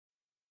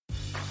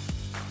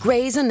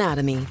Grey's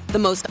Anatomy, the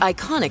most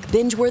iconic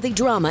binge-worthy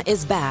drama,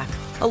 is back,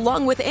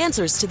 along with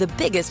answers to the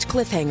biggest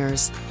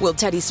cliffhangers. Will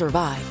Teddy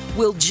survive?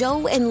 Will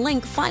Joe and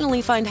Link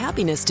finally find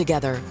happiness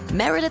together?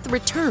 Meredith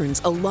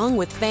returns along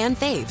with fan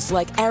faves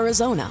like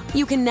Arizona.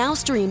 You can now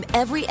stream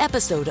every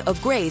episode of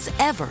Grey's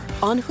ever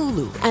on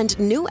Hulu, and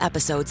new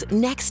episodes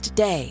next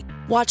day.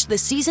 Watch the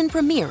season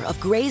premiere of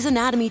Grey's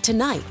Anatomy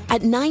tonight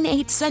at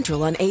 9/8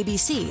 Central on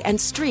ABC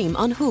and stream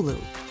on Hulu.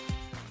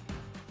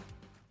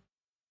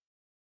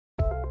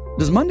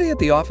 Does Monday at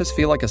the office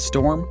feel like a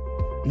storm?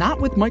 Not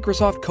with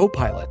Microsoft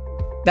Copilot.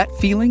 That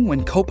feeling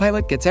when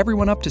Copilot gets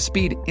everyone up to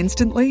speed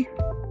instantly?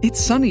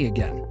 It's sunny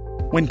again.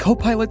 When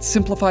Copilot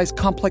simplifies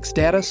complex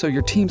data so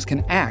your teams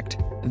can act,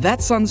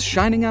 that sun's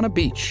shining on a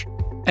beach.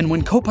 And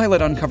when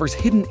Copilot uncovers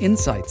hidden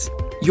insights,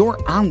 you're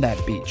on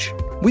that beach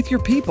with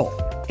your people,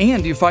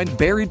 and you find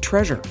buried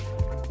treasure.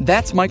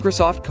 That's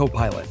Microsoft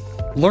Copilot.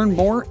 Learn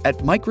more at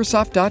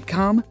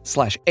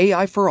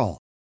Microsoft.com/AI for all.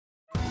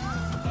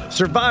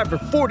 Survivor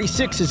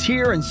 46 is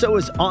here, and so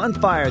is On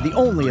Fire, the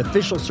only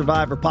official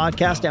Survivor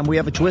podcast, and we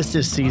have a twist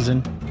this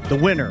season. The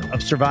winner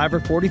of Survivor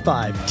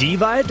 45, Dee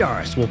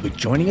Valladares, will be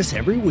joining us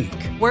every week.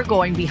 We're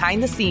going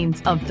behind the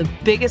scenes of the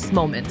biggest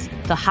moments,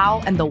 the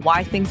how and the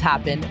why things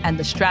happen, and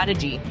the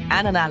strategy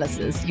and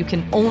analysis you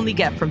can only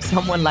get from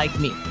someone like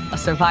me, a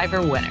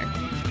Survivor winner.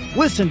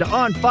 Listen to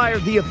On Fire,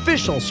 the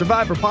official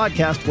Survivor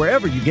podcast,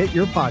 wherever you get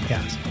your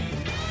podcast.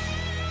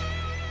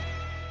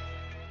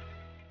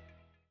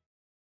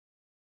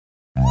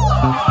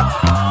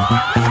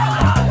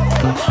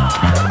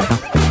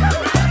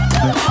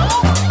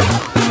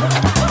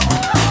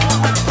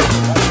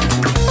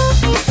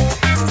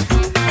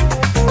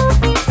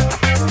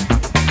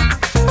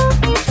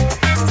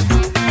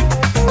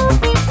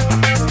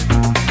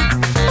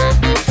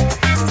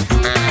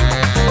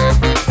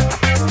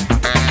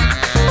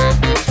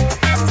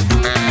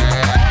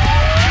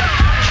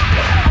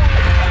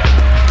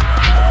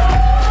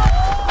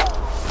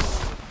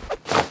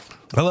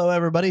 Hello,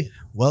 everybody.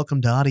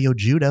 Welcome to Audio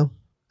Judo.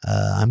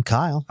 I'm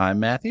Kyle. I'm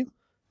Matthew.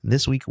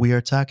 This week we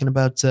are talking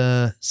about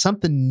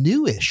something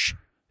newish.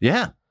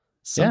 Yeah.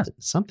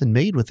 Something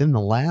made within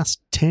the last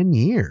 10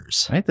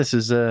 years. Right. This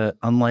is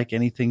unlike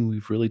anything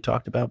we've really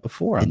talked about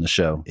before on the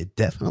show. It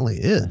definitely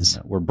is.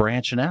 And, we're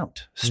branching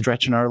out,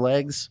 stretching our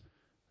legs.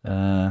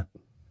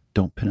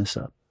 Don't pin us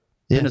up.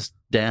 Pin us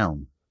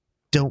down.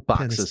 Don't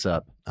box us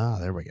up. Ah,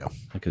 there we go.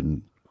 I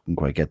couldn't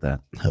quite get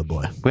that. Oh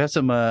boy. We have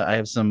some. I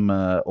have some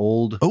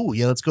old. Oh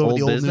yeah, let's go with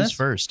the old business news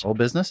first. Old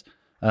business.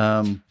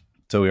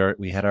 So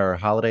we had our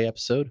holiday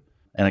episode,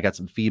 and I got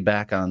some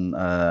feedback on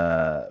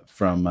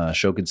from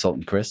show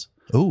consultant Chris.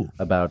 Ooh.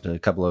 About a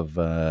couple of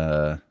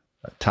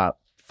top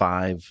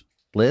 5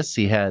 lists.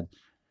 He had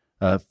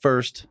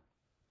first.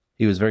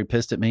 He was very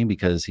pissed at me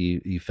because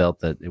he felt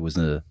that it was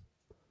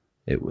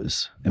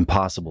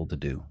impossible to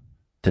do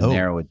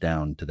narrow it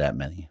down to that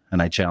many.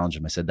 And I challenged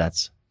him. I said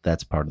that's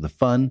part of the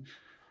fun.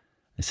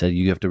 I said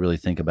you have to really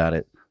think about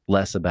it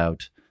less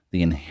about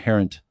the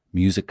inherent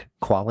music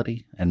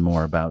quality and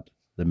more about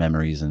the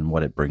memories and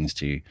what it brings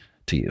to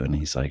you. And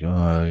he's like,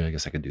 oh, I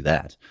guess I could do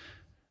that.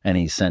 And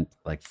he sent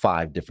like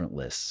 5 different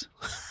lists.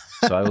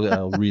 So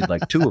I'll read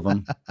like 2 of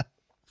them.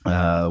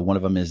 One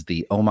of them is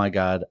the "Oh My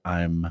God,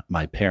 I'm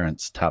My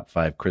Parents" top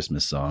 5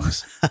 Christmas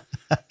songs.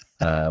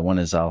 One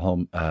is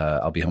I'll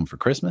Be Home for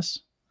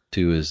Christmas.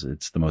 2 is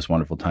It's the Most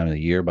Wonderful Time of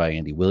the Year by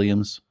Andy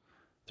Williams.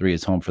 3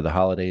 is Home for the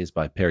Holidays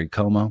by Perry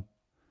Como.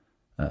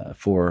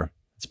 4,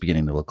 It's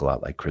Beginning to Look a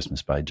Lot Like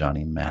Christmas by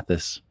Johnny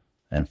Mathis.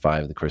 And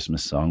 5, The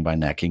Christmas Song by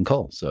Nat King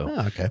Cole.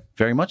 So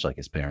very much like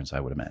his parents,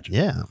 I would imagine.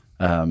 Yeah.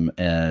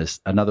 As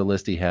another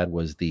list he had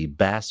was the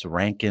Bass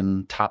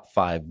Rankin top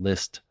 5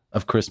 list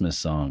of Christmas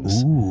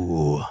songs.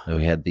 Ooh. So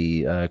we had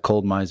the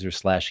Cold Miser /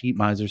 Heat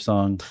Miser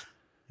song.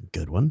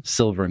 Good one.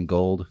 Silver and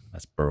Gold.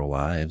 That's Burl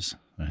Ives.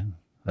 Right?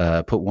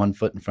 Put One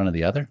Foot in Front of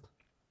the Other.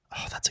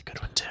 Oh, that's a good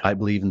one too. I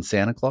Believe in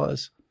Santa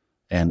Claus.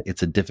 And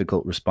It's a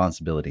Difficult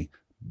Responsibility.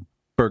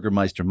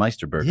 Burgermeister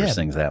Meisterburger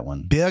sings that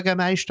one.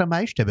 Bürgermeister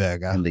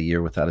Meisterburger. And The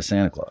Year Without a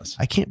Santa Claus.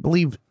 I can't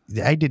believe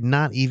I did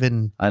not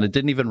even. And it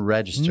didn't even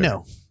register.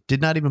 No,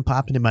 did not even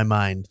pop into my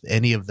mind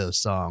any of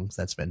those songs.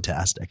 That's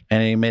fantastic.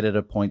 And he made it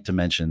a point to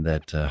mention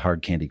that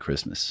Hard Candy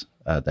Christmas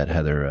that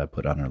Heather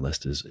put on her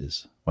list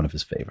is one of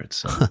his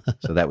favorites.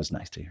 So that was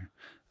nice to hear.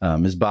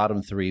 His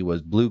bottom 3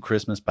 was Blue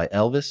Christmas by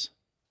Elvis.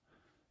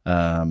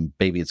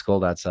 Baby It's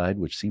Cold Outside,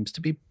 which seems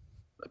to be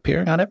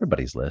appearing on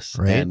everybody's list,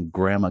 right? And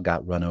Grandma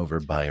Got Run Over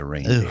by a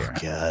Reindeer. Oh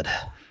God,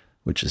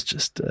 which is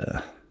just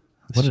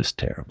just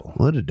terrible.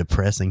 What a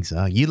depressing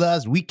song.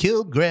 We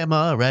killed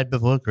Grandma right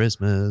before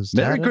Christmas.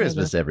 Merry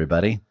Christmas,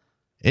 everybody.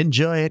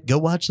 Enjoy it. Go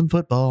watch some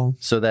football.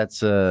 So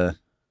that's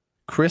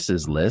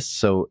Chris's list.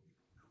 So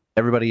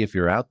everybody, if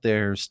you're out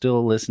there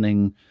still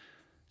listening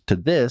to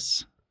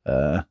this,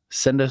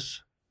 send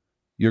us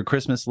your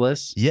Christmas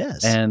lists.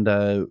 Yes,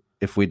 and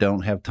if we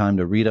don't have time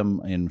to read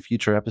them in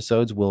future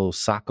episodes, we'll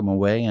sock them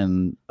away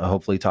and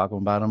hopefully talk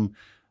about them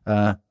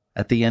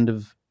at the end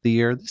of the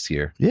year this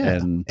year. Yeah,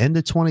 and end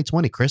of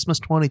 2020, Christmas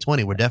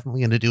 2020. We're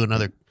definitely going to do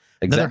another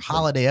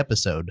holiday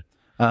episode.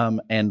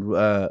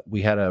 And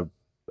we had a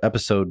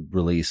episode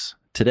release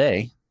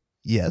today.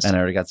 Yes. And I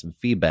already got some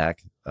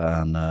feedback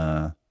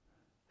on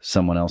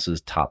someone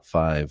else's top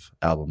 5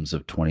 albums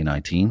of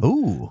 2019.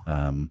 Ooh.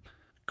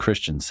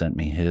 Christian sent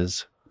me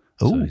his.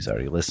 Ooh. So he's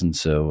already listened.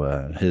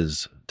 So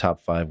his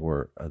top 5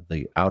 were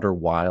the Outer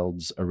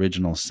Wilds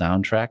original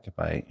soundtrack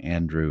by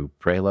Andrew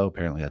Prelo.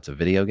 Apparently that's a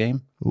video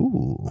game.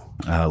 Ooh.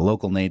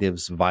 Local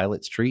Natives'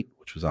 Violet Street,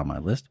 which was on my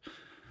list.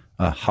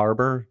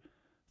 Harbor,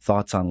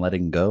 Thoughts on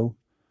Letting Go.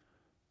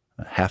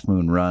 Half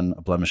Moon Run,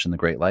 A Blemish in the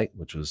Great Light,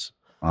 which was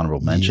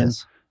honorable mention.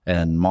 Yes.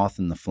 And Moth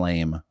in the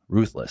Flame,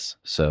 Ruthless.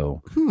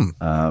 So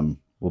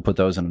we'll put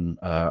those in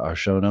our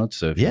show notes.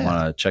 So if you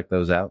want to check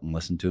those out and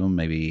listen to them,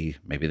 maybe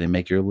they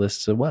make your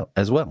lists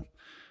as well.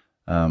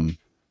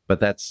 But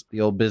that's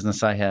the old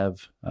business I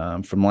have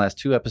from the last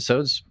 2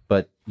 episodes.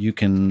 But you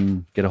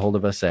can get a hold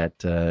of us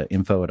at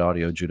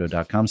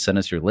info@audiojudo.com. Send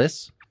us your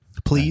lists.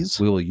 Please.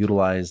 We will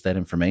utilize that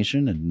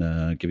information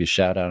and give you a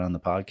shout out on the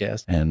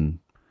podcast and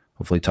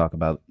hopefully talk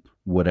about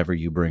whatever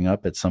you bring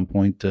up at some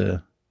point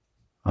on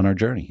our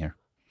journey here.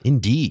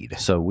 Indeed.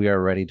 So we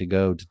are ready to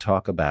go to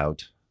talk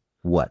about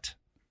what?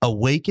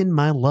 Awaken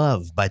My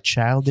Love by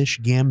Childish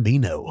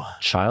Gambino.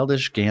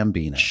 Childish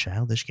Gambino.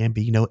 Childish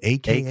Gambino,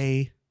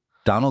 a.k.a.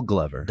 Donald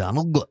Glover.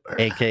 Donald Glover.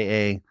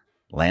 A.k.a.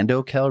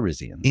 Lando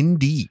Calrissian.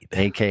 Indeed.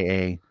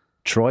 A.k.a.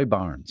 Troy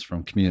Barnes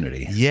from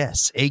Community.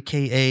 Yes,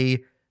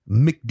 a.k.a.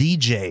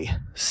 McDJ.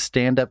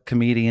 Stand-up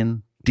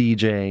comedian,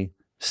 DJ,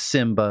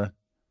 Simba,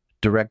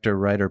 director,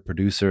 writer,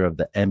 producer of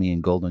the Emmy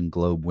and Golden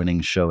Globe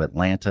winning show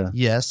Atlanta.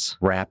 Yes.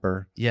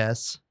 Rapper.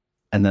 Yes.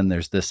 And then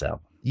there's this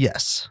album.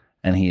 Yes.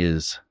 And he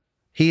is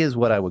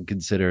what I would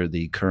consider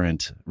the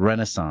current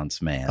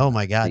Renaissance man. Oh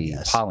my God, the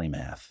yes.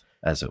 polymath,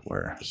 as it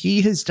were.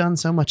 He has done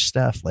so much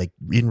stuff. Like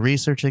in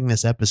researching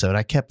this episode,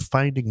 I kept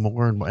finding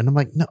more and more. And I'm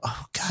like, no,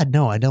 oh God,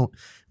 no, I don't.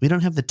 We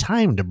don't have the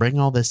time to bring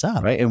all this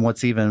up. Right. And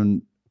what's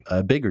even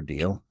a bigger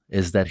deal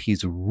is that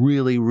he's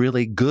really,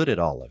 really good at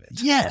all of it.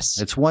 Yes.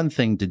 It's one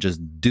thing to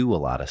just do a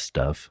lot of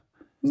stuff.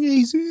 Yeah,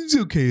 he's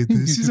okay at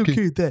this. He's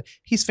okay at that.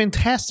 He's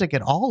fantastic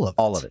at all of it.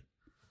 All of it.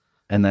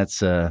 And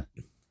that's,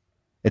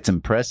 it's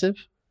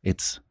impressive.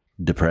 It's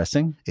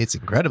depressing. It's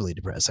incredibly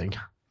depressing.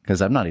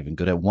 Because I'm not even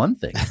good at one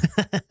thing.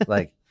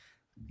 Like,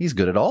 he's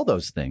good at all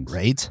those things.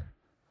 Right.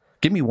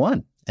 Give me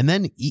one. And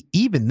then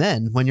even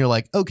then, when you're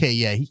like, okay,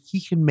 yeah,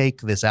 he can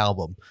make this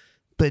album.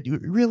 But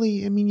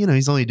really, I mean,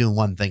 he's only doing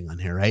one thing on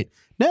here, right?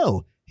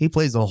 No, he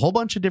plays a whole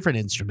bunch of different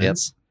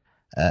instruments.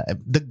 Yep.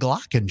 The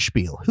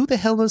glockenspiel. Who the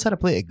hell knows how to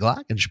play a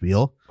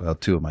glockenspiel? Well,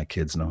 2 of my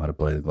kids know how to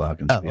play the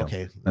glockenspiel. Oh,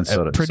 okay. And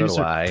so do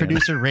I.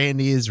 Producer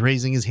Randy is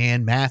raising his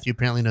hand. Matthew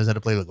apparently knows how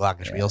to play the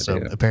glockenspiel, so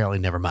apparently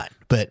never mind.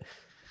 But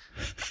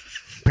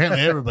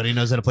apparently everybody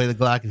knows how to play the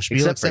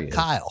glockenspiel except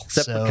Kyle.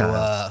 Except for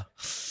Kyle.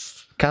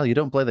 Kyle, you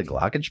don't play the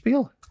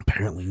glockenspiel?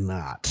 Apparently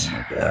not.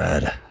 Oh, my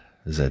God.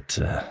 Is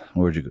that,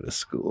 where'd you go to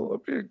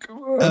school? Come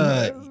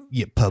on,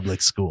 yeah,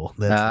 public school.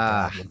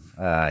 That's the problem.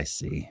 I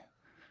see.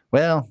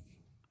 Well,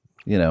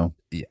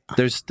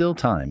 there's still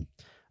time.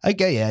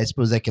 Okay, yeah, I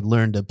suppose I could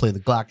learn to play the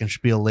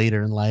glockenspiel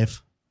later in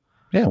life.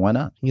 Yeah, why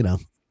not?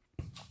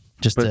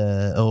 Just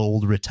an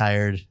old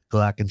retired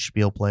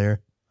glockenspiel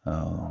player.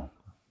 Oh,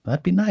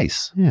 that'd be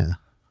nice. Yeah.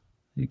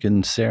 You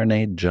can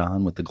serenade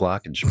John with the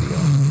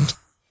glockenspiel.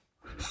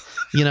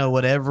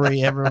 What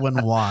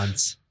everyone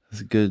wants. It's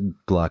a good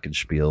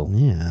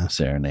glockenspiel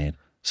serenade.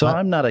 So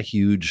I'm not a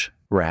huge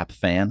rap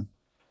fan.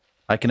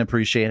 I can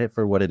appreciate it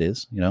for what it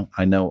is.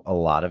 I know a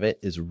lot of it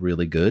is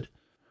really good.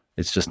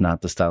 It's just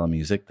not the style of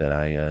music that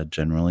I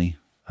generally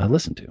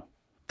listen to.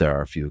 There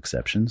are a few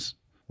exceptions.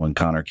 When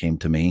Connor came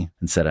to me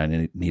and said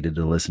I needed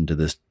to listen to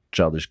this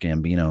Childish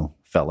Gambino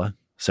fella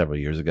several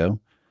years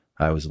ago,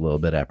 I was a little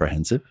bit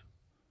apprehensive,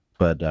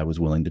 but I was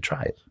willing to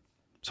try it.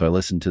 So I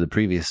listened to the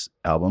previous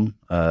album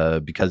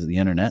because of the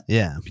internet.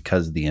 Yeah.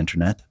 Because of the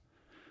internet.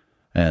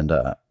 And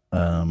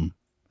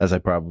as I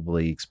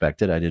probably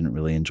expected, I didn't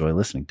really enjoy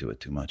listening to it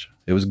too much.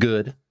 It was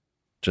good,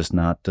 just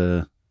not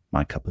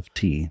my cup of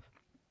tea,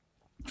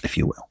 if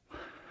you will.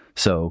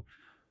 So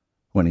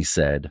when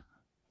said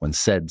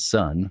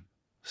son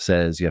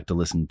says you have to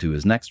listen to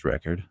his next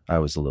record, I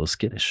was a little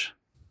skittish.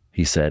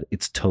 He said,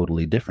 it's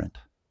totally different.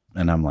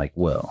 And I'm like,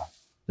 well,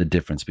 the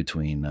difference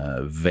between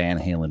Van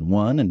Halen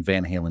 1 and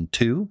Van Halen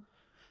 2,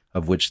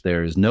 of which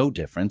there is no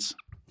difference.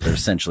 They're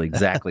essentially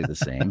exactly the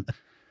same.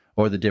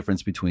 Or the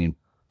difference between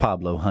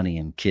Pablo Honey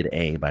and Kid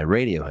A by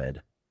Radiohead,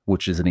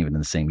 which isn't even in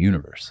the same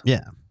universe.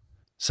 Yeah.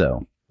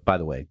 So, by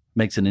the way,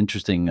 makes an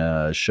interesting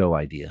show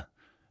idea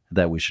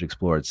that we should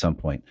explore at some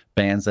point.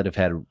 Bands that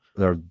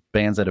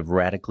have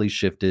radically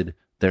shifted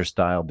their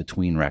style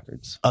between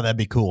records. Oh, that'd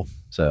be cool.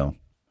 So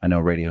I know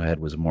Radiohead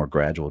was a more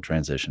gradual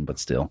transition, but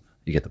still,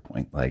 you get the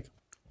point. Like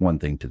one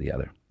thing to the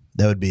other.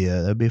 That'd be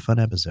a fun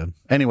episode.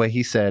 Anyway,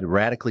 he said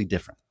radically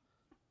different.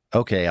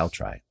 Okay, I'll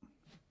try it.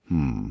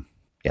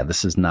 Yeah,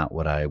 this is not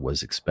what I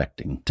was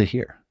expecting to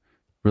hear.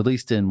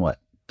 Released in what?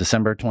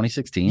 December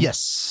 2016?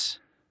 Yes.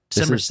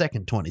 December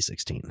 2nd,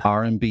 2016.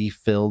 R&B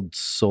filled,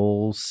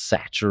 soul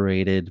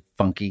saturated,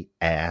 funky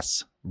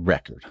ass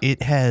record.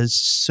 It has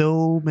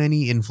so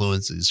many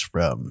influences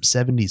from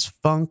 70s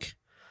funk,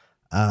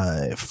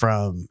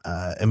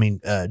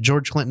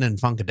 George Clinton and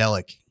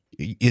Funkadelic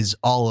is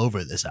all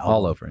over this album.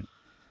 All over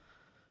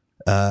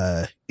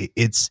it.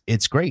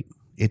 It's great.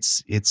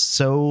 It's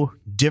so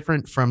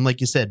different from,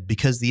 like you said,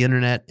 because the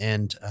internet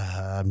and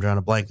I'm drawing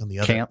a blank on the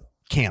other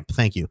Camp.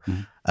 Thank you.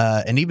 Mm-hmm.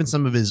 And even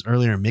some of his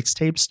earlier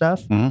mixtape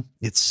stuff. Mm-hmm.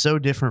 It's so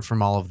different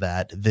from all of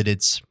that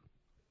it's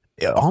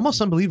almost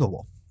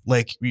unbelievable.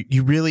 Like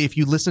you really, if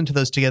you listen to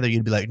those together,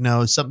 you'd be like,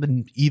 no,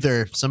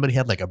 either somebody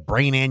had like a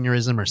brain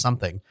aneurysm or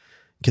something,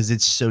 because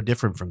it's so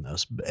different from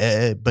those.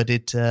 But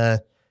it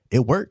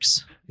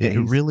works. He's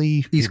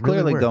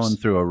clearly really going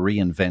through a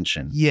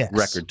reinvention,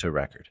 record to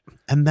record.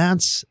 And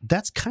that's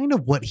kind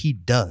of what he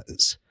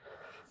does.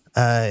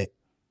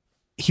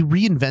 He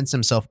reinvents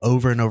himself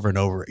over and over and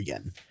over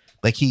again.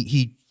 Like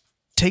he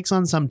takes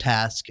on some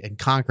task and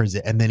conquers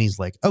it, and then he's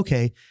like,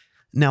 okay,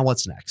 now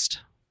what's next?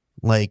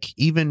 Like,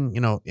 even,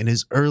 in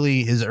his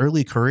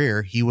early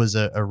career, he was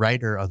a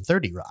writer on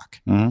 30 Rock.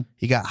 Mm-hmm.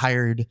 He got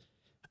hired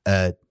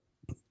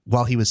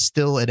while he was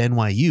still at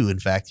NYU. In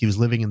fact, he was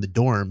living in the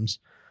dorms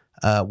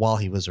while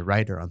he was a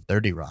writer on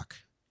 30 Rock.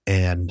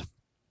 And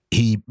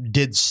he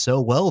did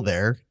so well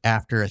there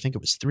after, I think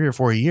it was 3 or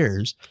 4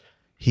 years.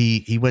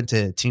 He went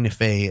to Tina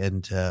Fey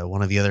and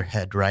one of the other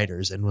head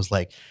writers and was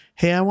like,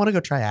 hey, I want to go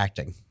try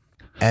acting.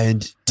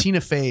 And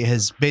Tina Fey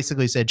has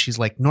basically said, she's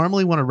like,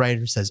 normally when a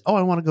writer says, oh,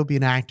 I want to go be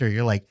an actor,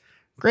 you're like,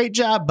 great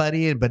job,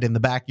 buddy. But in the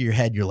back of your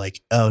head, you're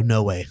like, oh,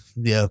 no way.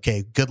 Yeah,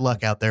 okay, good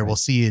luck out there. We'll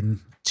see you in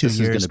 2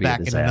 years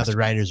back in another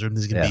writer's room.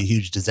 This is going to be a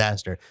huge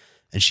disaster.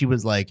 And she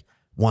was like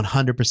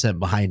 100%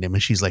 behind him.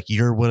 And she's like,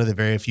 you're one of the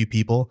very few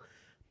people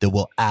that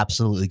will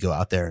absolutely go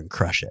out there and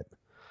crush it.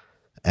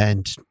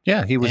 And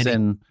yeah, he's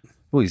in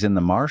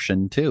The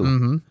Martian too.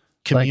 Mm-hmm.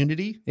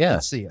 Community. Like, yeah.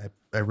 Let's see.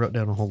 I wrote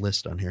down a whole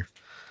list on here.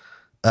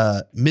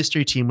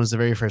 Mystery Team was the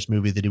very first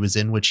movie that he was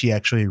in, which he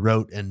actually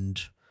wrote and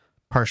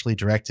partially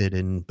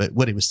directed but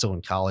when he was still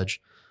in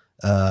college.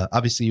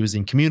 Obviously he was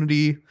in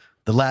Community,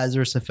 The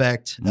Lazarus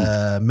Effect,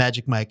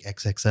 Magic Mike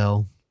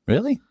XXL.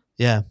 Really?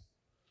 Yeah.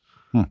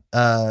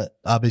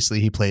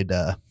 Obviously he played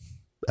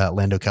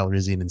Lando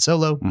Calrissian in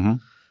Solo.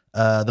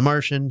 Mm-hmm. The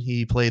Martian,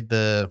 he played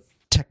the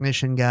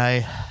technician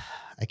guy.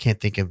 I can't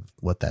think of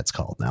what that's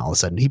called now. All of a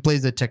sudden, he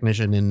plays a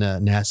technician in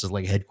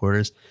NASA's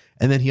headquarters,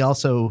 and then he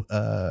also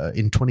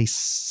in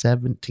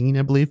 2017,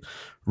 I believe,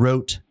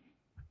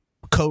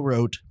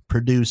 co-wrote,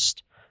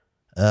 produced,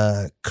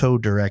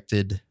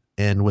 co-directed,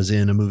 and was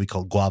in a movie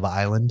called Guava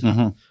Island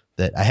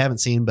that I haven't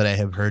seen, but I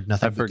have heard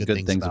nothing. I've heard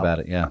good things about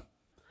it. Yeah,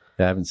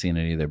 I haven't seen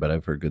it either, but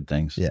I've heard good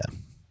things. Yeah.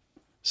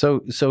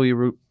 So he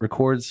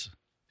records,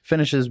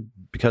 finishes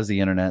because of the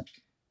internet,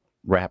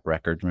 rap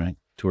record, right?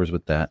 Tours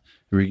with that,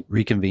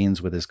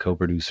 reconvenes with his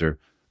co-producer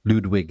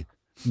Ludwig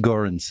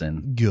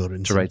Göransson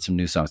to write some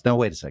new songs. Now,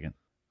 wait a second.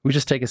 We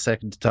just take a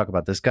second to talk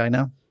about this guy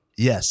now?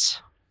 Yes.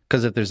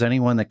 Because if there's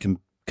anyone that can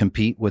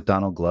compete with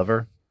Donald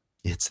Glover,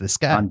 it's this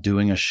guy on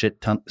doing a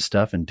shit ton of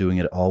stuff and doing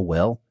it all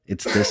well.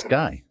 It's this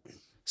guy.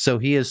 So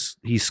he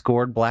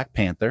scored Black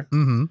Panther,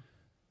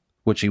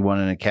 which he won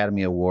an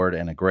Academy Award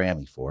and a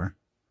Grammy for.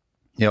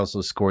 He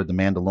also scored The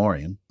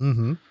Mandalorian,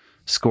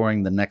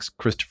 scoring the next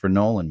Christopher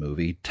Nolan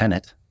movie,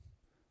 Tenet.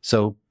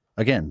 So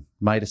again,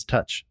 Midas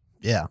touch.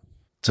 Yeah.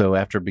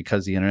 So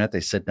because of the internet, they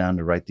sit down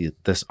to write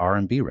this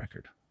R&B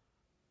record.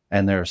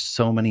 And there are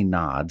so many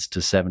nods to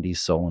 70s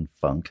soul and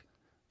funk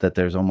that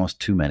there's almost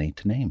too many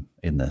to name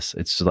in this.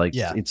 It's like,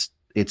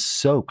 it's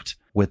soaked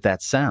with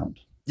that sound.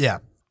 Yeah.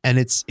 And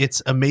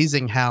it's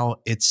amazing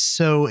how it's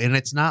so, and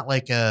it's not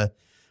like an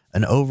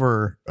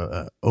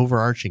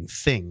overarching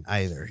thing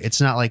either.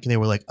 It's not like they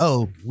were like,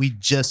 oh, we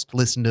just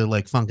listened to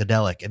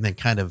Funkadelic and then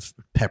kind of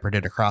peppered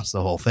it across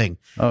the whole thing.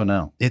 Oh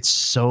no. It's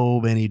so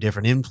many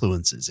different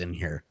influences in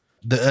here.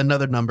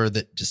 Another number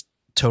that just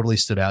totally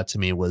stood out to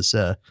me was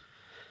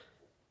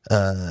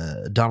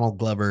Donald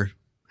Glover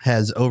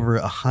has over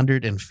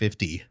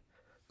 150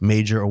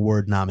 major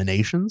award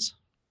nominations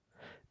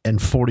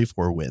and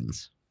 44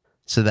 wins.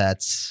 So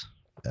that's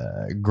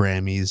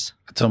Grammys.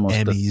 It's almost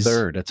Emmys. a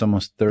third. It's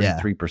almost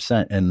 33%.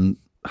 Yeah. And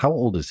how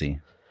old is he?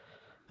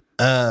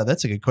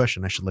 That's a good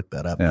question. I should look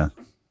that up. Yeah.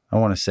 I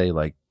want to say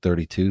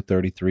 32,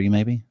 33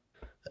 maybe.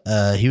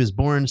 He was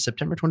born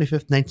September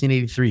 25th,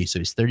 1983. So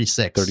he's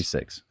 36.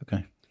 36.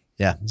 Okay.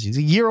 Yeah. He's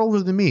a year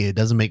older than me. It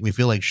doesn't make me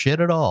feel like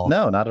shit at all.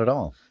 No, not at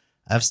all.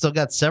 I've still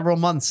got several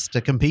months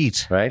to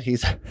compete. Right?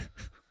 He's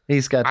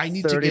got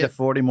 30 to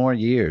 40 more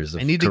years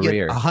of career. I need to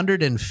get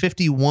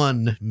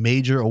 151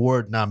 major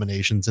award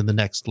nominations in the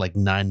next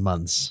 9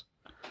 months.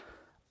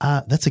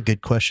 That's a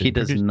good question. He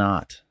does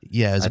not.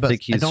 Yeah, I don't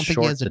think he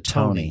has a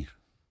Tony.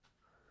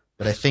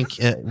 But I think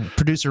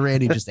producer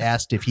Randy just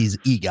asked if he's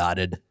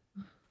EGOTted.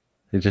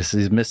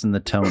 He's missing the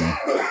Tony.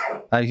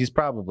 He's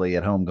probably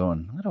at home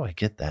going, how do I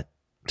get that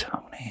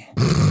Tony?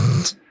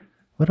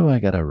 What do I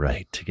got to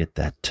write to get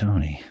that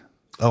Tony?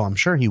 Oh, I'm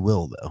sure he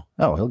will, though.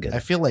 Oh, he'll get it. I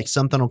feel like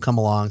something will come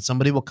along.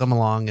 Somebody will come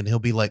along and they'll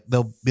be like,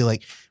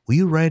 will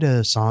you write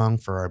a song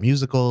for our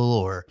musical?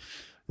 Or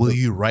Will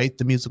you write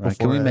the musical for us?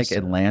 Can we make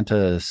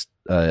Atlanta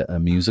a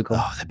musical?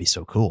 Oh, that'd be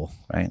so cool.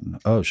 Right.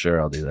 Oh, sure.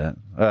 I'll do that.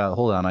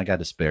 Hold on. I got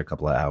to spare a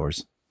couple of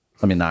hours.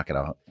 Let me knock it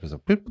out.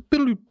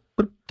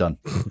 Done.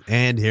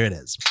 And here it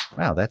is.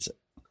 Wow. That's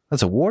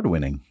award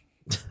winning.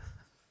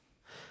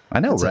 I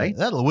know, right?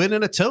 That'll win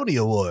an Tony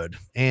Award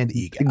and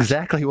EGOT.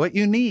 Exactly what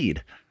you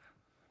need.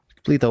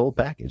 Complete the whole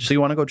package. So you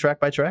want to go track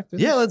by track?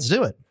 Yeah, let's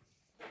do it.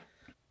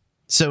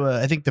 So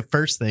I think the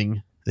first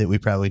thing that we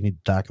probably need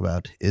to talk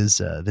about is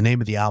the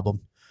name of the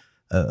album,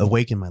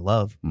 Awaken My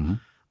Love. Mm-hmm.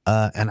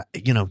 And,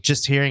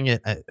 just hearing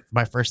it,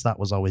 my first thought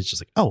was always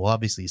just like, oh, well,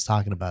 obviously he's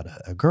talking about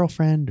a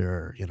girlfriend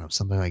or,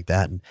 something like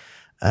that.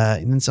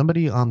 And then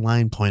somebody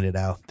online pointed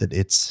out that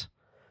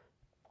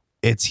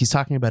he's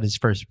talking about his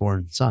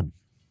firstborn son.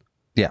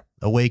 Yeah.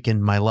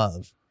 Awaken My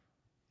Love.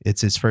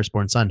 It's his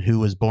firstborn son who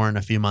was born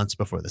a few months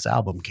before this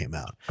album came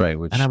out. Right.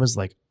 And I was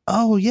like,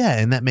 oh, yeah.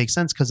 And that makes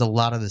sense because a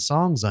lot of the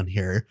songs on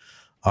here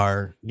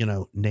are,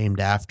 named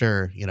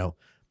after,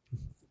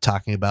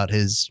 talking about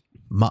his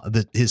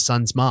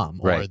son's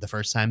mom or right. the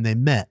first time they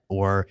met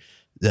or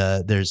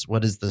there's,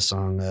 what is the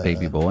song?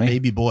 Baby Boy.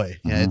 Baby Boy.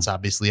 Yeah. Mm-hmm. It's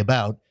obviously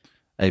about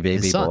a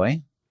baby his son,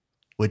 boy,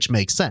 which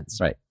makes sense.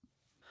 Right.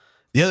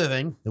 The other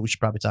thing that we should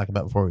probably talk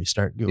about before we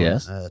start going,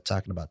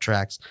 talking about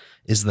tracks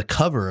is the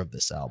cover of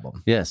this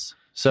album. Yes.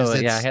 So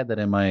I had that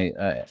in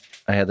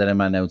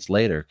my notes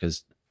later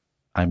because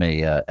I'm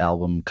a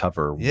album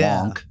cover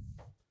wonk.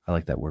 I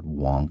like that word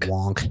wonk.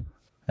 Wonk.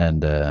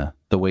 And the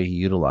way he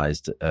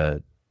utilized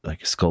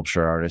like a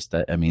sculpture artist,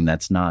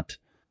 that's not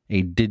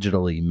a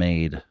digitally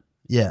made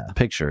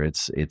picture.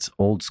 It's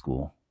old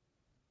school.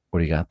 What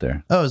do you got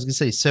there? Oh, I was gonna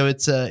say, so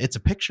it's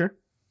a picture.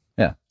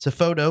 Yeah. It's a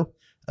photo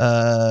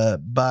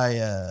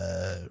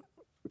by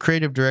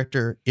creative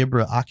director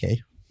Ibra Ake.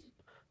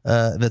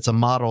 That's a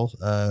model,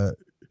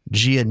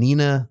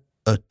 Giannina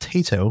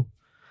Otato.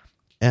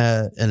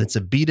 And it's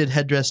a beaded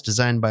headdress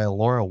designed by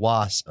Laura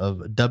Wass of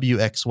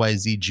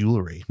WXYZ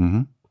Jewelry.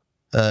 Mm-hmm.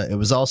 It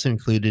was also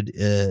included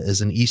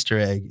as an Easter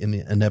egg in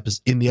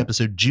the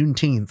episode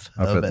Juneteenth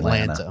of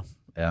Atlanta.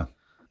 Yeah.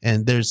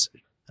 And there's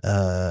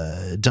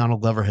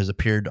Donald Glover has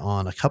appeared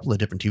on a couple of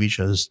different TV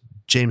shows,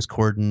 James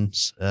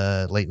Corden's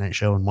late night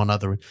show and one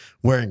other one,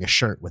 wearing a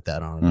shirt with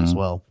that on it as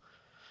well.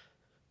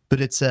 But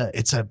it's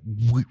a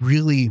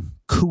really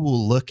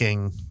cool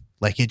looking,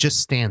 like it just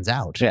stands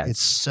out. Yeah.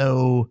 It's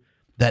so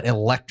that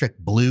electric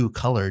blue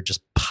color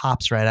just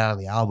pops right out of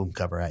the album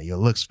cover at you. It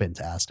looks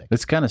fantastic.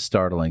 It's kind of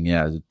startling.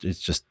 Yeah.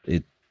 It's just,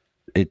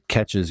 it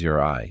catches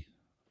your eye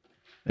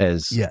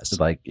as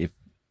like if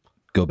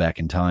go back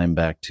in time,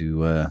 back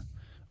to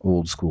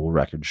old school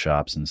record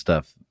shops and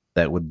stuff,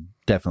 that would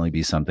definitely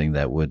be something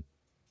that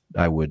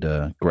I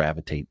would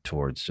gravitate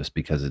towards just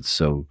because it's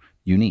so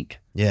unique.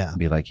 Yeah.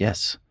 Be like,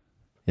 yes,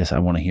 I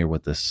want to hear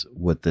what is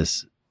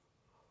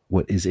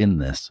in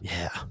this.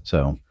 Yeah.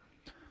 So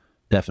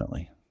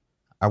definitely.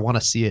 I want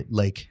to see it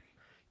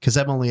because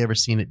I've only ever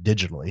seen it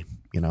digitally,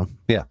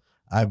 Yeah.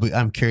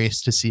 I'm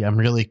curious to see. I'm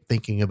really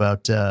thinking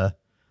about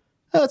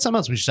something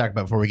else we should talk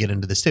about before we get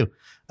into this too.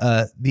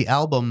 The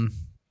album,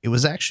 it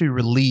was actually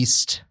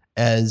released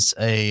as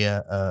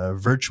a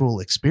virtual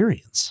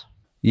experience.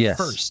 Yes.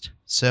 First.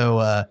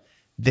 So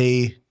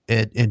they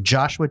in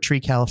Joshua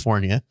Tree,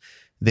 California,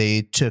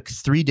 they took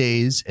 3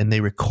 days and they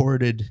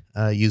recorded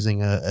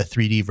using a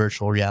 3D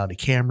virtual reality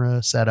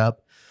camera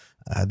setup.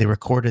 They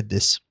recorded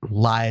this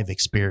live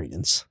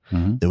experience.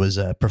 Mm-hmm. There was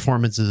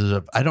performances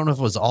of, I don't know if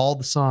it was all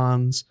the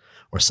songs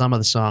or some of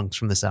the songs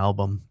from this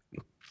album,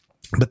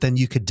 but then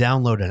you could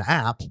download an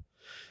app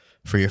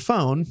for your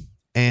phone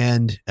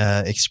and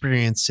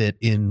experience it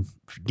in,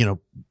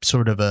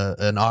 sort of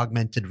an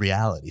augmented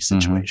reality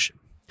situation.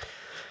 Mm-hmm.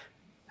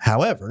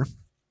 However,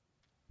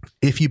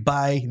 if you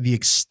buy the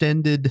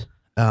extended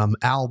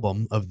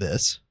album of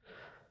this,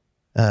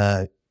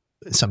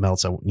 something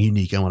else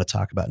unique I want to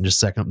talk about in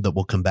just a second that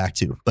we'll come back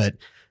to. But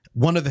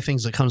one of the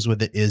things that comes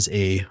with it is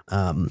a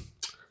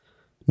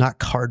not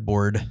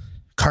cardboard,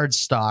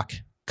 cardstock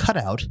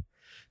cutout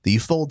that you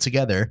fold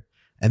together,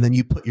 and then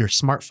you put your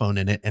smartphone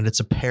in it, and it's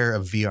a pair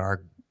of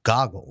VR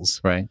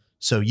goggles. Right.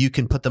 So you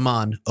can put them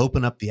on,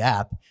 open up the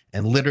app,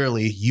 and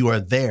literally you are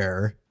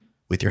there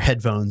with your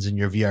headphones and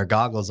your VR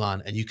goggles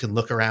on, and you can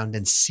look around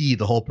and see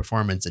the whole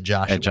performance at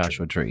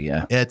Joshua Tree.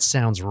 Yeah. It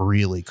sounds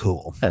really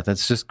cool. Yeah,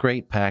 that's just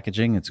great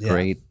packaging. It's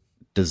great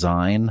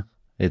design.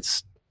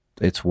 It's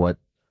what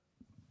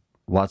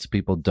lots of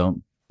people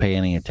don't pay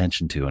any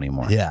attention to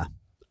anymore. Yeah.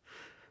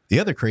 The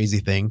other crazy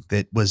thing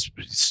that was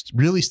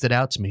really stood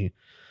out to me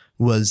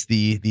was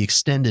the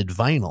extended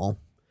vinyl.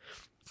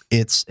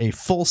 It's a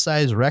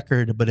full-size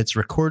record, but it's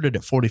recorded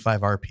at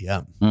 45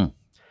 RPM.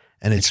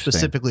 And it's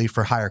specifically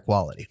for higher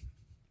quality.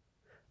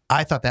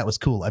 I thought that was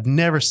cool. I've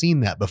never seen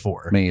that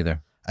before. Me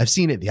either. I've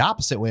seen it the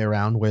opposite way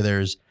around, where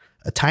there's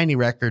a tiny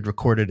record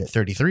recorded at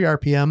 33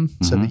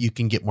 RPM so that you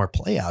can get more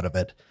play out of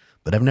it.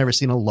 But I've never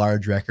seen a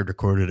large record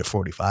recorded at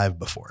 45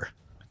 before.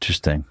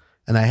 Interesting.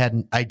 And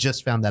I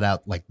just found that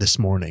out like this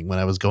morning when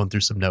I was going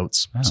through some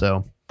notes. Oh,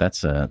 so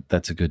that's a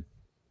good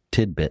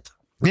tidbit.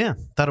 Yeah,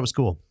 thought it was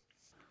cool.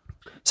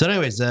 So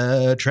anyways,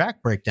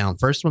 track breakdown.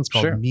 First one's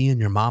called Sure. Me and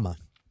Your Mama.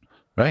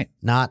 Right.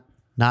 Not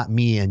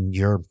me and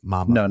your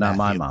mama. No, not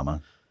my Matthew.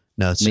 mama.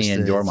 No, it's Me just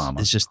and your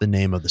mama. It's just the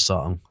name of the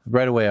song.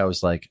 Right away, I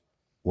was like,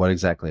 what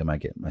exactly am I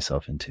getting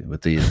myself into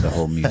with the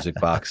whole music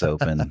box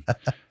open?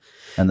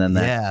 And then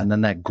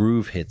that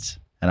groove hits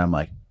and I'm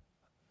like,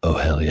 oh,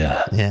 hell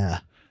yeah. Yeah.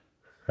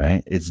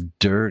 Right. It's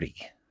dirty,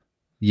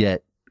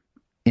 yet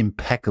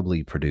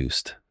impeccably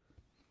produced.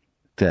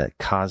 The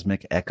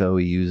cosmic echo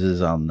he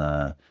uses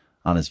on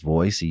his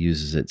voice, he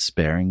uses it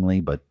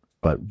sparingly, but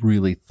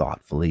really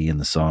thoughtfully in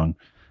the song.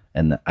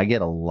 And I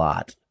get a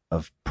lot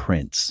of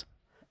Prince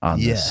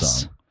on this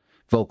song,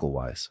 vocal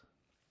wise.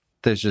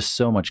 There's just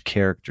so much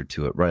character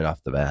to it right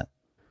off the bat.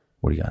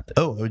 What do you got there?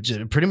 Oh,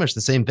 pretty much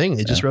the same thing.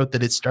 They just wrote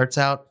that it starts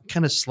out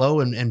kind of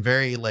slow and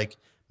very like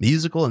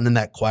musical. And then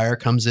that choir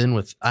comes in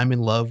with I'm in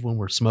love when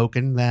we're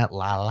smoking that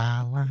la,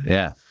 la, la.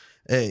 Yeah.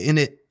 And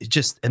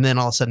and then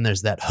all of a sudden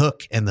there's that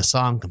hook and the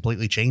song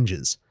completely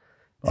changes.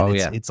 And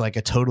it's like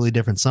a totally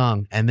different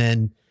song. And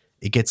then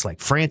it gets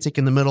like frantic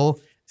in the middle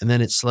and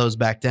then it slows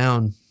back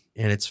down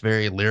and it's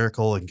very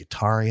lyrical and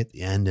guitar-y at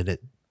the end and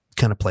it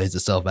kind of plays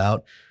itself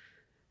out.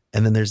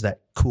 And then there's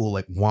that cool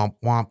like womp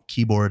womp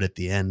keyboard at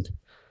the end.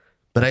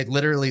 But I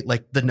literally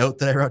like the note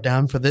that I wrote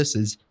down for this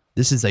is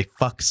a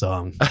fuck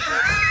song.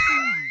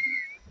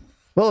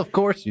 Well, of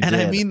course you and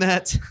did.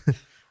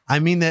 I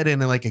mean that in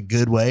like a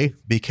good way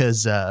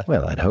because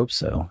well, I'd hope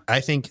so.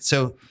 I think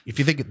so. If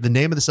you think the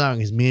name of the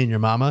song is Me and Your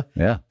Mama,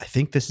 Yeah. I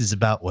think this is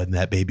about when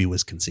that baby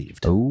was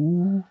conceived.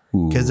 Ooh.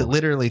 Because it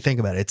literally, think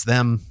about it, it's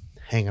them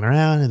hanging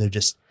around and they're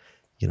just,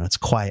 it's a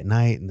quiet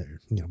night and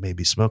they're,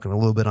 maybe smoking a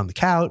little bit on the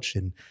couch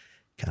and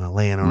kind of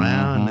laying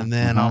around. And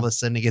then all of a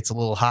sudden it gets a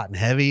little hot and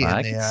heavy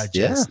and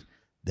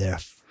they're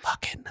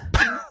fucking.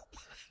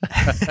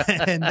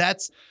 And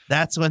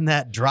that's when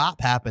that drop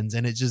happens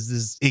and it just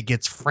is, it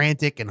gets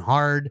frantic and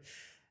hard.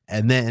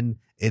 And then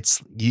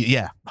it's,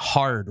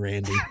 hard,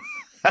 Randy.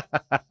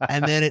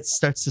 And then it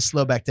starts to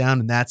slow back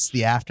down and that's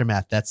the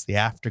aftermath. That's the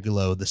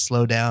afterglow, the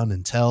slow down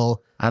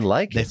until I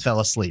like they it. fell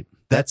asleep.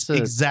 That's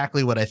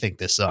exactly what I think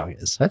this song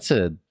is. That's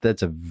a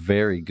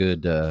very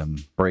good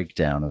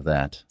breakdown of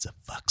that. It's a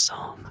fuck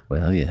song.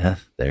 Well, yeah,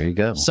 there you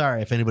go.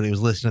 Sorry if anybody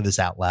was listening to this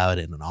out loud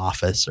in an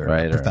office or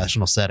a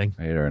professional setting.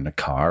 Right, or in a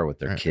car with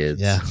their kids.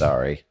 Yeah.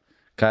 Sorry.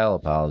 Kyle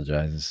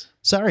apologizes.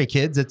 Sorry,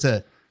 kids. It's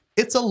a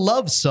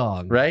love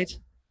song. Right?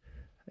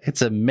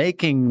 It's a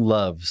making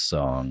love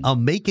song. A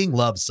making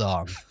love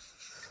song.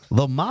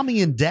 The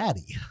mommy and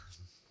daddy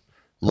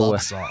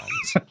love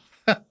songs.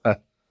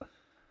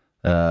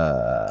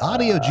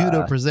 Audio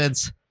Judo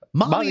presents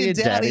Mommy and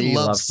Daddy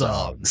Love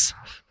Songs.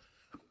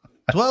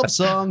 12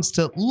 songs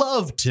to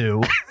love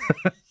to.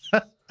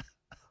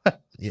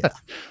 Yeah.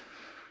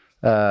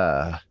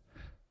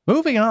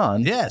 Moving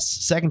on. Yes.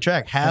 Second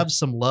track, Have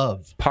Some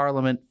Love.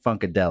 Parliament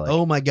Funkadelic.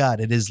 Oh my God.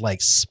 It is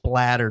like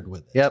splattered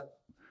with it. Yep.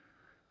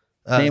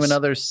 Name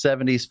another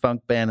 70s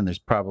funk band, and there's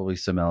probably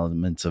some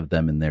elements of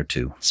them in there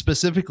too.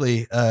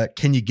 Specifically,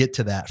 can you get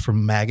to that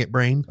from Maggot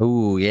Brain?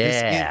 Oh,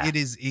 yeah. It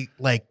is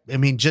like, I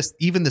mean, just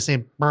even the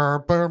same.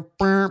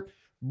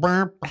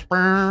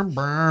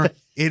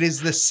 It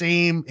is the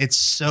same. It's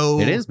so.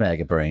 It is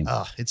Maggot Brain.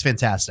 Oh, it's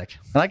fantastic.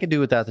 And I could do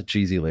without the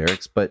cheesy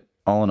lyrics, but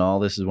all in all,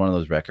 this is one of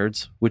those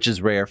records, which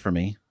is rare for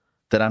me,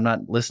 that I'm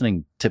not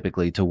listening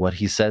typically to what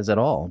he says at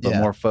all, but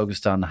more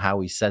focused on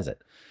how he says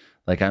it.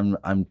 Like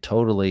I'm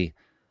totally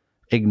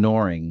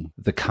ignoring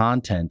the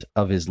content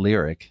of his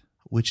lyric,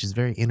 which is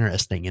very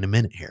interesting in a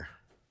minute here.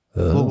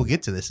 Well, we'll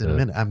get to this in a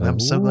minute. I'm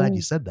so glad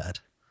you said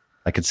that.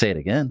 I could say it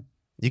again.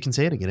 You can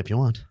say it again if you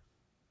want.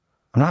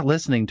 I'm not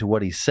listening to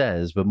what he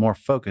says, but more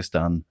focused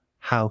on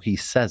how he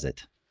says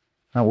it.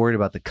 Not worried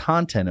about the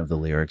content of the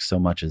lyrics so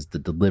much as the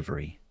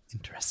delivery.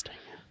 Interesting.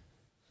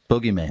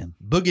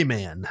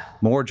 Boogeyman.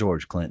 More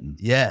George Clinton.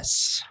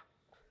 Yes.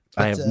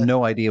 But I have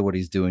no idea what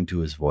he's doing to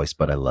his voice,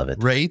 but I love it.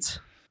 Right.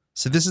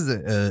 So this is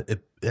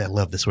I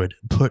love this word,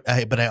 but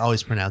I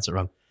always pronounce it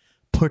wrong.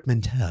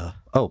 Portmanteau.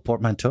 Oh,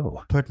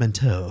 portmanteau.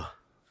 Portmanteau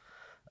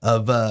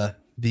of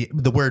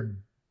the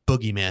word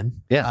boogeyman.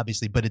 Yeah,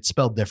 obviously, but it's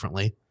spelled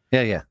differently.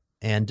 Yeah.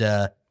 And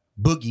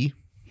boogie,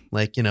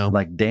 like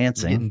like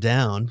dancing, getting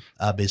down.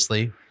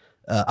 Obviously,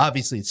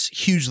 it's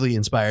hugely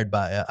inspired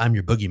by "I'm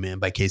Your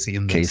Boogeyman" by Casey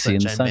and the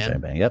Sunshine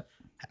Band. Yep.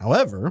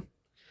 However,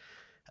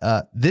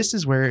 this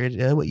is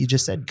where what you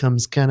just said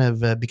becomes kind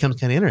of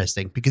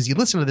interesting because you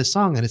listen to this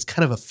song and it's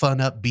kind of a fun,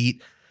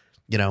 upbeat,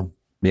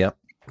 yep,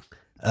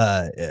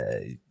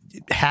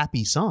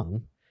 happy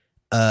song.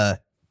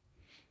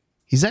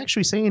 He's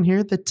actually saying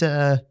here that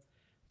the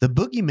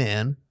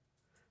boogeyman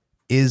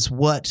is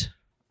what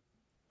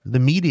the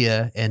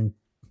media and,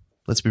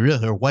 let's be real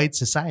here, white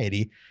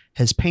society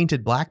has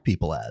painted black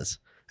people as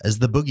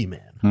the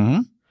boogeyman.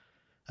 Mm-hmm.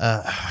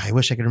 I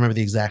wish I could remember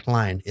the exact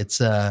line. It's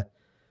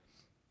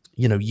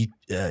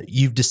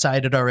you've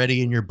decided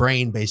already in your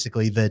brain,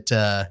 basically,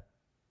 that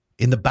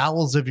in the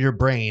bowels of your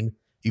brain,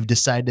 you've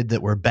decided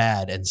that we're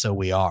bad, and so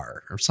we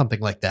are, or something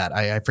like that.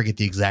 I forget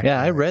the exact.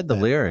 Yeah, I read the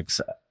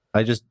lyrics.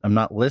 I'm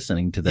not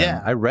listening to them.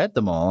 Yeah. I read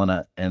them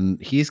all,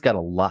 and he's got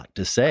a lot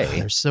to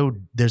say.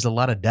 There's a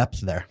lot of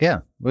depth there.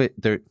 Yeah,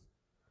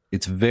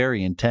 it's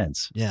very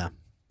intense. Yeah.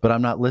 But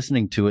I'm not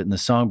listening to it in the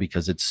song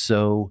because it's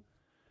so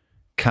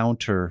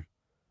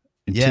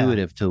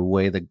counterintuitive to the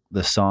way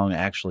the song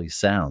actually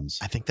sounds.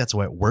 I think that's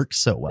why it works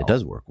so well. It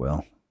does work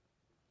well.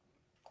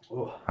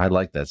 Ooh. I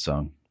like that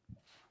song.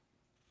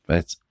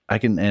 But I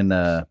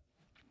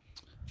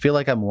feel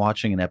like I'm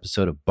watching an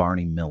episode of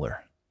Barney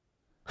Miller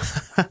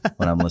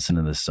when I'm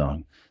listening to this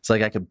song. It's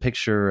like I could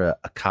picture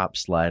a cop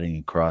sliding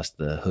across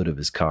the hood of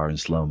his car in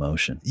slow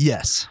motion.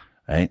 Yes.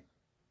 Right?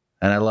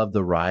 And I love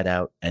the ride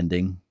out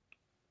ending.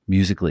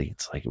 Musically,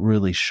 it's like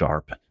really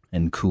sharp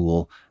and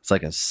cool. It's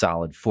like a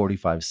solid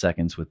 45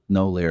 seconds with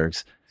no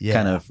lyrics,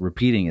 kind of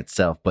repeating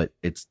itself, but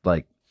it's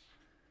like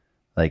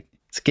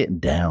it's getting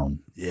down.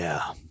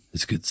 Yeah.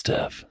 It's good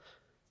stuff.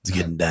 It's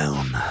getting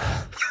down.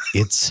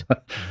 It's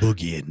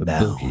boogieing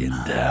down.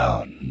 Boogieing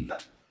down.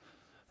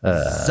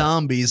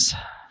 Zombies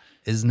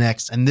is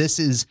next. And this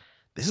is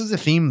a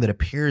theme that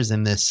appears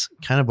in this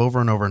kind of over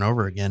and over and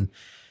over again.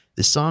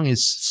 This song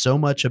is so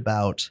much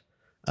about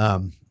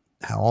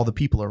how all the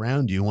people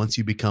around you, once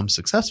you become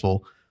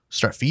successful,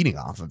 start feeding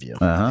off of you.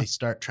 They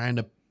start trying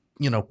to,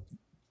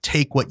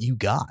 take what you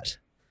got.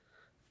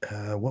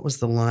 What was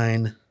the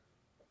line?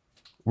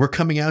 We're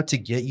coming out to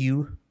get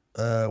you.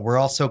 We're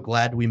all so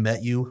glad we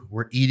met you.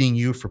 We're eating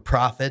you for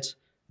profit.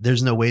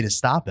 There's no way to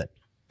stop it.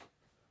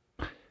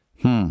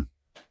 I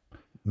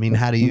mean,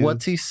 how do you...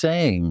 What's he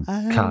saying,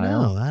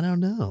 Kyle? I don't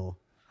know.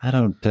 I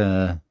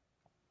don't...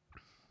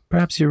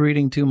 Perhaps you're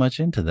reading too much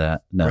into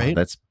that. No, right?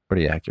 That's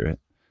pretty accurate.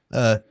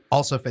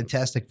 Also,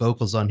 fantastic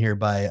vocals on here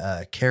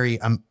by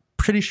Carrie. I'm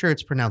pretty sure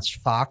it's pronounced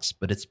Fox,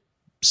 but it's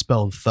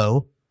spelled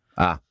faux.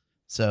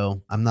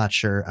 So I'm not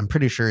sure. I'm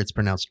pretty sure it's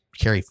pronounced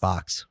Carrie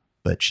Fox,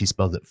 but she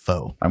spelled it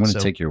faux. I'm going to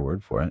take your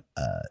word for it.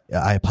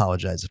 I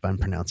apologize if I'm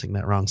pronouncing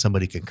that wrong.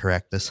 Somebody can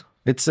correct this.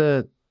 It's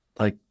it's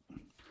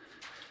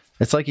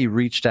like he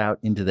reached out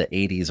into the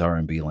 80s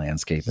R&B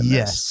landscape in this.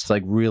 Yes. It's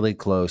like really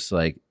close.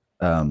 So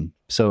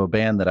a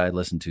band that I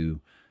listened to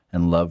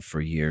and loved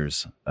for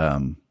years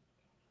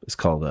is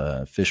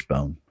called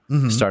Fishbone.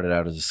 Mm-hmm. Started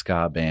out as a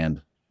ska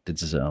band, did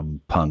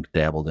some punk,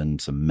 dabbled in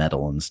some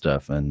metal and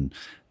stuff, and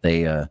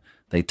they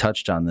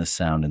touched on this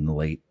sound in the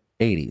late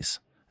 80s,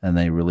 and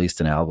they released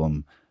an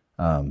album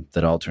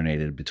that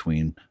alternated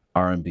between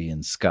R&B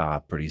and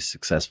ska pretty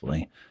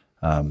successfully.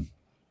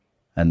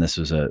 And this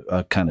was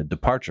a kind of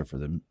departure for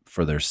them,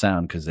 for their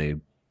sound, because they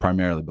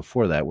primarily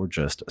before that were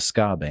just a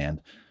ska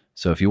band.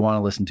 So if you want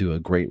to listen to a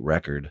great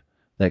record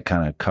that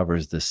kind of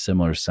covers this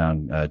similar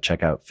sound,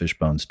 check out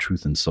Fishbone's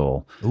Truth and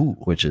Soul,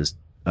 which is,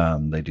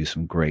 they do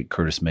some great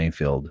Curtis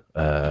Mayfield,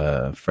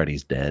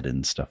 Freddie's Dead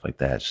and stuff like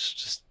that. It's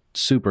just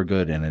super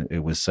good. And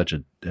it was such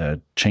a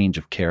change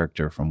of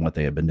character from what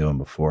they had been doing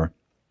before.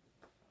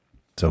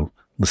 So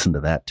listen to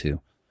that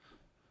too.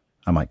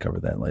 I might cover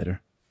that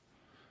later.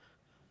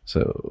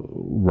 So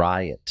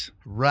Riot.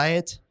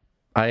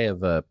 I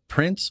have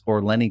Prince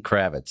or Lenny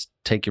Kravitz.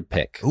 Take your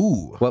pick.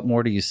 Ooh. What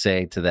more do you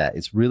say to that?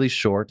 It's really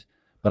short,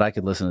 but I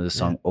could listen to this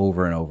song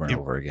over and over and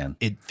over again.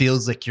 It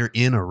feels like you're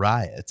in a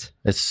riot.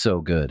 It's so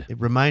good. It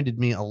reminded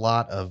me a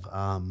lot of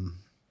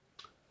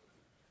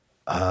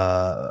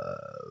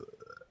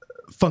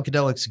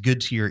Funkadelic's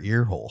 "Good to Your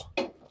Ear Hole."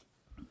 Oh,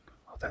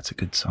 that's a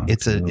good song.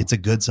 It's a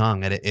good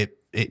song, and it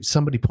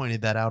somebody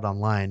pointed that out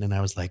online, and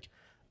I was like,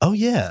 oh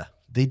yeah,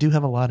 they do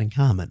have a lot in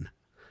common.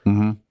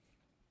 Mm-hmm.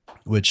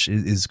 Which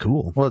is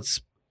cool. Well,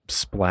 it's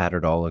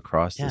splattered all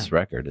across this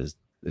record is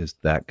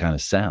that kind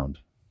of sound.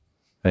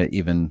 We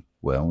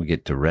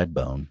get to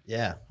Redbone.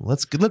 Yeah,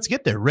 let's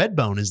get there.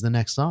 Redbone is the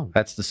next song.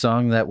 That's the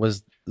song that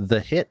was the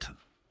hit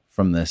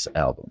from this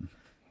album.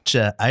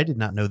 I did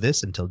not know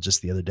this until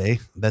just the other day.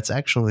 That's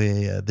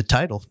actually the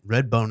title.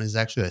 Redbone is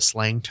actually a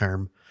slang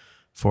term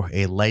for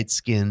a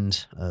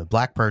light-skinned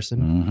black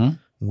person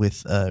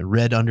with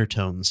red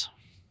undertones.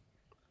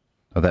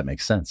 Oh, that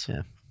makes sense.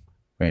 Yeah.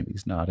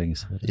 Randy's nodding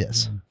his head.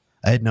 Yes.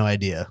 I had no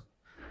idea.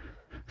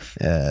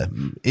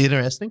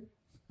 Interesting.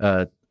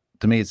 To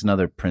me, it's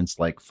another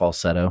Prince-like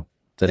falsetto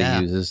that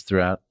he uses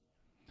throughout.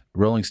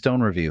 Rolling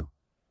Stone review,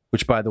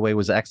 which, by the way,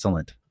 was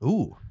excellent.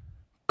 Ooh.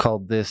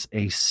 Called this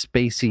a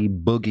spacey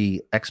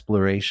boogie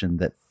exploration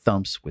that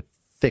thumps with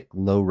thick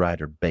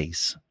lowrider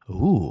bass.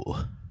 Ooh.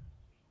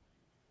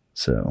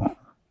 So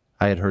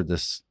I had heard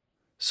this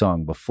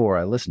song before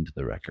I listened to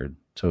the record.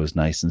 So it was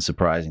nice and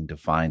surprising to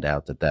find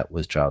out that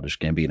was Childish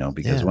Gambino,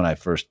 because when I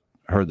first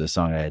heard this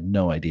song, I had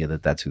no idea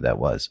that that's who that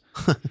was.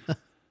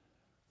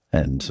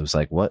 And so it's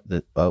like, what?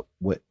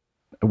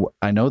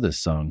 I know this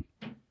song.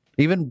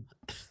 Even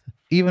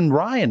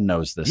Ryan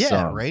knows this song.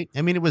 Yeah, right.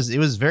 I mean, it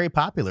was very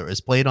popular. It was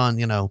played on,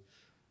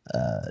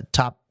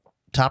 top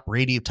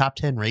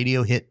 10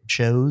 radio hit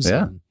shows.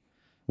 Yeah.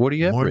 What do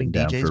you have written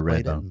down DJs for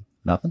Redbone?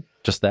 Nothing?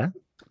 Just that?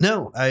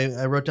 No,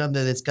 I wrote down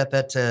that it's got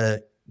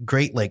that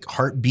great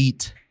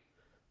heartbeat,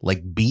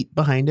 beat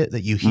behind it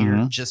that you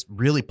hear just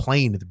really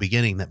playing at the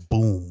beginning. That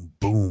boom,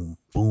 boom,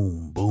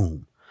 boom,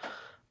 boom.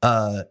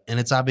 And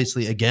it's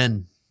obviously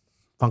again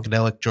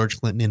Funkadelic, George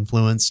Clinton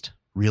influenced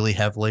really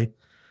heavily.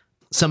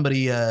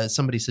 Somebody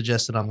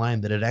suggested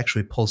online that it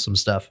actually pulls some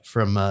stuff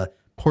from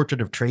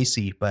Portrait of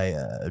Tracy by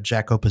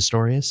Jaco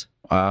Pastorius.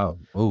 Wow.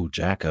 Oh,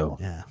 Jacko.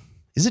 Yeah.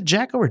 Is it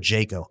Jacko or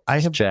Jaco?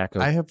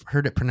 Jacko. I have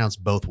heard it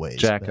pronounced both ways.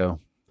 Jacko.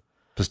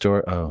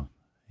 Pastor. Oh,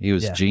 he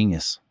was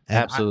genius. And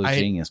Absolute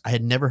genius. I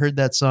had never heard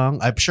that song.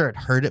 I'm sure I'd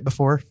heard it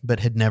before, but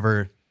had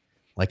never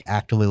like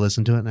actively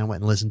listened to it. And I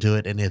went and listened to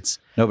it, and it's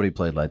Nobody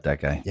played like that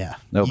guy. yeah,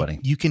 Nobody.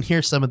 You can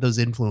hear some of those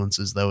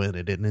influences though in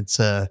it, and it's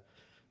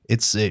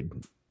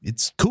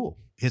cool.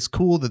 It's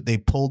cool that they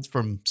pulled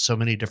from so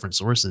many different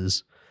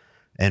sources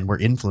and were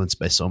influenced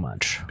by so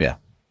much. Yeah.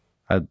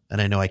 And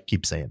I know I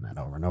keep saying that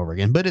over and over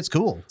again, but it's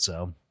cool.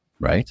 So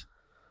Right.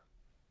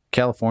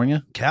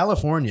 California.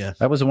 California,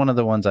 That was one of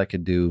the ones I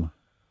could do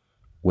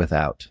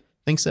without.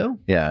 think so?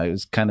 Yeah, it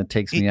was kind of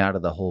takes me out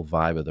of the whole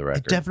vibe of the It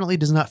record. definitely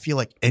does not feel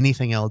like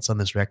anything else on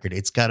this record.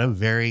 It's got a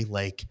very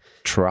like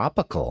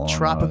Tropical,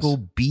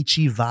 almost.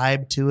 beachy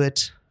vibe to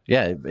it.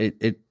 Yeah,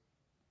 it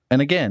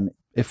and again,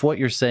 if what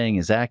you're saying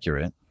is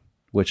accurate,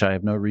 which I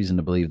have no reason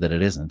to believe that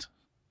it isn't,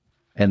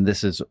 and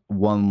this is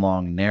one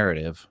long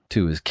narrative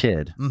to his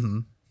kid,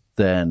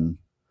 then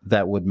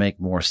that would make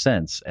more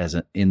sense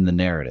in the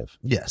narrative.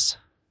 Yes.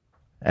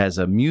 As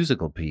a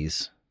musical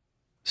piece,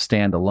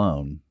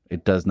 standalone,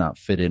 it does not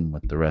fit in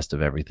with the rest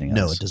of everything else.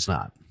 No, it does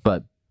not.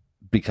 But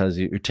because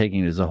you're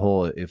taking it as a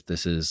whole, if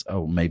this is,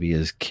 maybe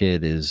his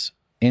kid is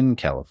in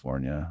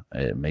California,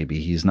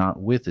 maybe he's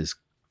not with his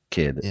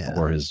kid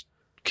or his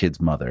kid's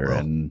mother. Well,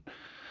 and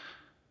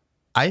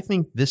I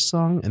think this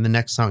song and the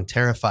next song,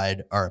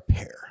 Terrified, are a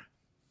pair.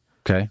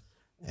 okay.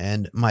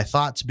 And my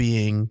thoughts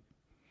being,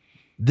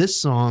 this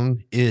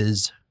song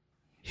is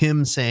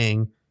him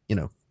saying,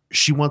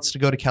 she wants to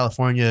go to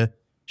California.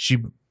 She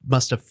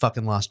must have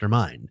fucking lost her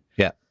mind.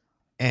 Yeah.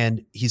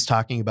 And he's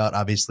talking about,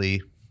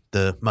 obviously,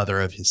 the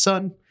mother of his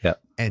son. Yeah.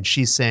 And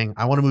she's saying,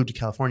 I want to move to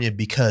California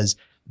because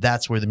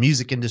that's where the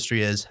music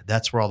industry is.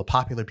 That's where all the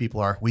popular people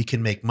are. We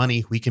can make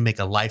money. We can make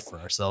a life for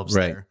ourselves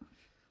there.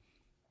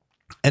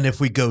 And if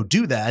we go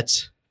do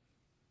that,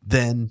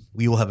 then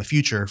we will have a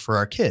future for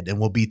our kid and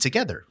we'll be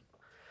together.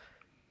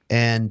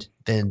 And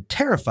then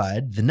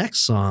Terrified, the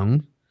next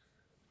song,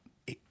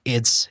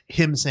 it's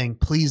him saying,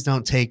 please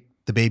don't take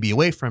the baby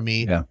away from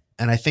me. Yeah.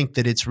 And I think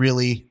that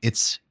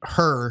it's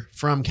her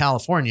from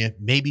California.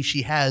 Maybe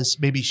she's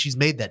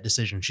made that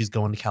decision. She's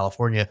going to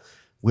California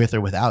with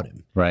or without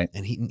him. Right.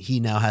 And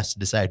he now has to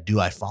decide, do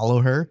I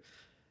follow her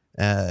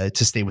to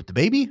stay with the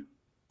baby,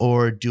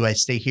 or do I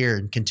stay here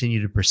and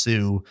continue to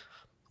pursue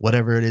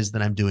whatever it is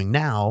that I'm doing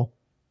now,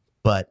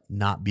 but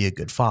not be a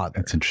good father?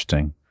 That's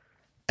interesting.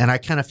 And I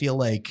kind of feel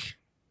like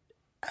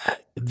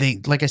they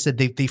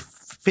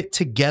fit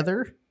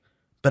together.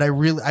 But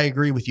I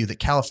agree with you that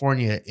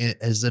California,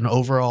 as an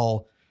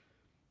overall,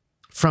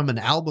 from an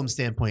album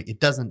standpoint, it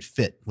doesn't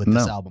fit with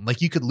this album.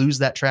 Like, you could lose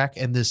that track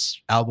and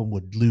this album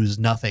would lose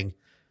nothing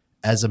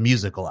as a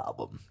musical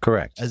album.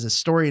 Correct. As a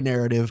story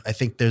narrative, I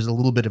think there's a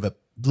little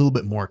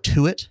bit more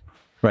to it.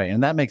 Right.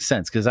 And that makes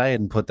sense because I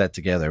hadn't put that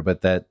together,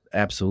 but that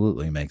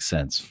absolutely makes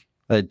sense.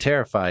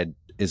 Terrified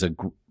is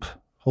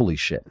holy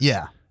shit.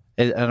 Yeah.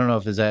 I don't know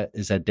if is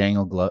that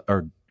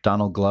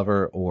Donald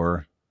Glover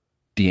or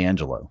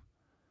D'Angelo.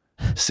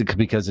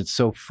 Because it's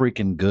so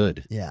freaking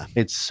good. Yeah.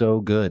 It's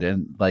so good.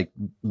 And like,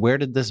 where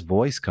did this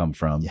voice come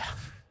from? Yeah.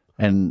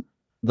 And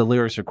the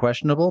lyrics are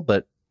questionable,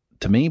 but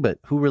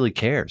who really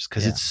cares?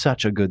 Because it's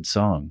such a good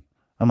song.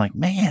 I'm like,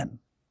 man,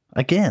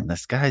 again,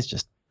 this guy's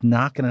just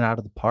knocking it out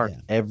of the park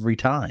every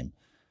time.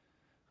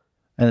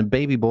 And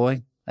Baby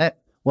Boy, I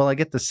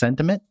get the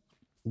sentiment.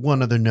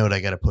 One other note I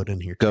got to put in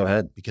here. Go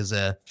ahead. Because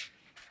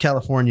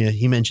California,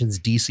 he mentions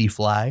DC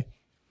Fly.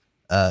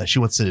 She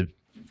wants to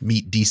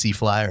meet DC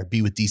Fly or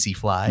be with DC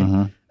Fly.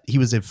 Mm-hmm. He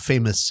was a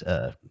famous,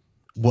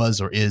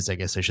 was or is, I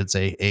guess I should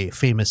say, a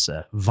famous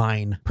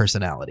Vine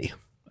personality.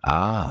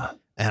 Ah.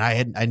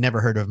 And I never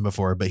heard of him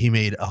before, but he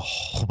made a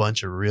whole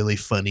bunch of really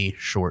funny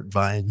short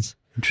Vines.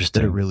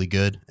 Interesting. That are really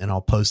good. And I'll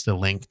post a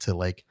link to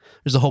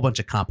there's a whole bunch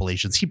of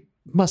compilations. He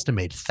must have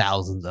made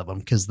thousands of them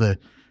because the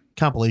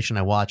compilation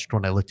I watched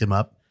when I looked him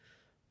up,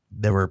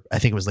 I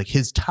think it was like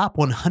his top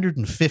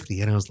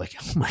 150. And I was like,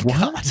 oh my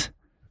God.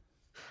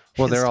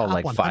 Well, they're all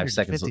like 5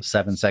 seconds,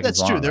 7 seconds That's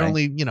long. true. They're right?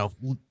 only,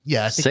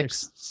 I think they're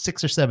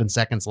 6 or 7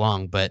 seconds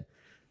long, but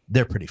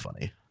they're pretty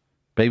funny.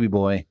 Baby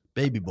Boy.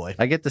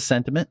 I get the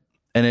sentiment.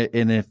 And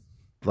if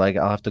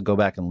I'll have to go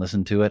back and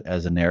listen to it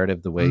as a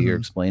narrative, the way you're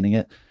explaining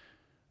it.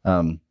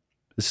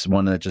 This is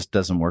one that just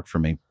doesn't work for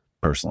me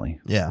personally.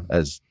 Yeah.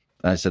 As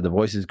I said, the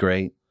voice is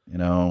great,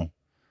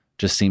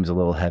 just seems a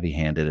little heavy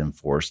handed and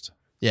forced.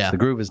 Yeah. The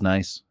groove is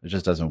nice. It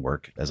just doesn't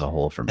work as a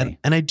whole for me.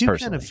 And I do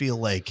personally. kind of feel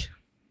like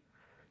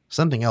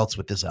something else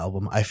with this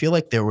album. I feel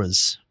like there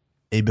was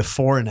a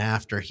before and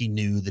after he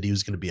knew that he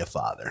was going to be a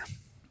father.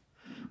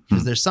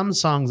 Because there's some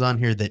songs on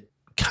here that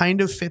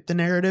kind of fit the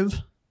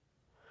narrative,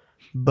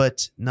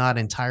 but not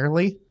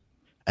entirely.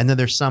 And then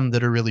there's some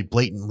that are really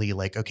blatantly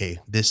like, okay,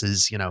 this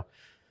is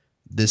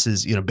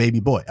Baby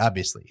Boy,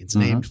 obviously. It's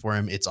named for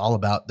him. It's all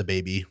about the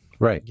baby.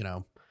 Right.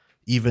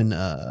 even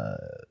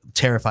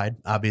Terrified,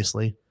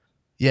 obviously.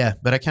 Yeah,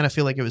 but I kind of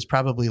feel like it was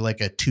probably like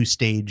a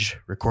 2-stage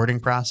recording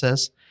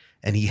process,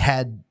 and he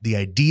had the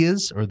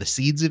ideas or the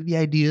seeds of the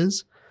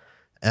ideas,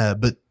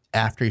 but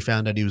after he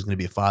found out he was going to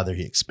be a father,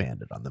 he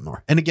expanded on them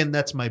more. And again,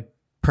 that's my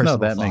personal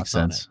that thoughts makes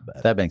sense. on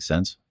it. That makes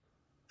sense.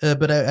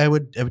 But I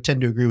would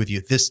tend to agree with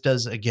you. This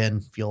does,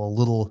 again, feel a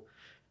little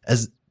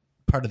as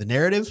part of the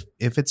narrative,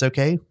 if it's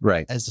okay.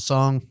 Right. As the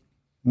song.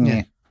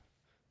 Meh.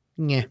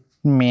 Yeah.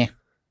 Meh.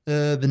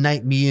 The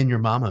Night Me and Your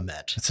Mama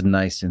Met. It's a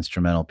nice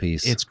instrumental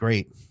piece. It's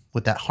great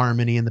with that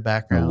harmony in the a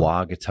background.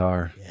 wah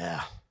guitar.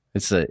 Yeah.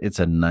 It's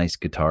a nice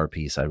guitar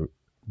piece. I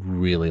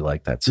really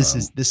like that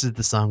song. This is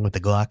the song with the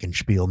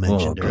glockenspiel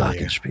mentioned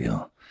earlier.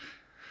 Glockenspiel.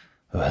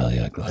 Oh, hell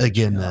yeah, glockenspiel.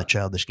 Again,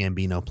 Childish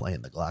Gambino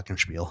playing the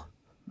glockenspiel.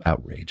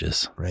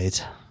 Outrageous.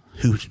 Right?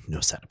 Who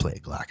knows how to play a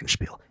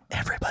glockenspiel?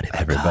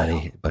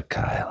 Everybody But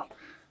Kyle.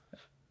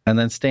 And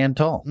then Stand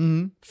Tall.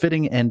 Mm-hmm.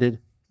 Fitting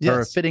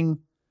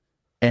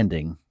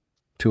ending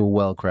to a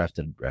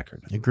well-crafted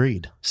record.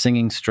 Agreed.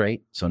 Singing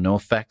straight, so no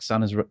effects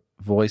on his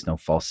voice, no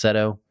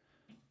falsetto.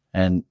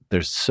 And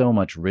there's so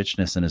much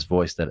richness in his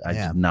voice that I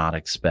did not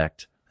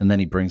expect. And then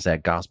he brings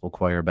that gospel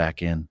choir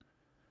back in.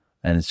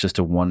 And it's just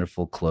a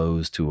wonderful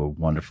close to a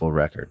wonderful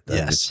record.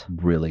 It's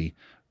really,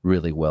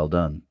 really well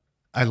done.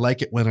 I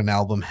like it when an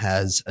album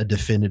has a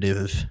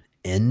definitive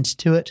end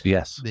to it.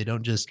 Yes. They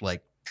don't just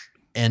like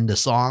end a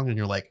song and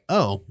you're like,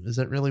 oh, is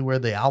that really where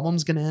the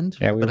album's going to end?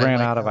 Yeah, we But I ran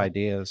like out of how-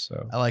 ideas,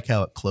 so I like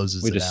how it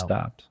closes we it just out.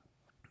 stopped.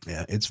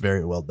 Yeah, it's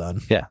very well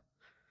done. Yeah.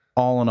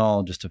 All in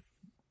all, just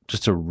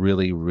a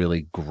really,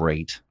 really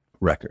great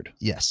record.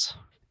 Yes.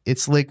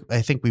 It's like,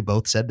 I think we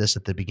both said this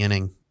at the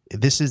beginning.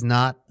 This is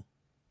not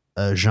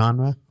a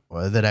genre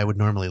that I would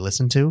normally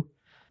listen to.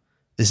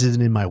 This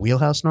isn't in my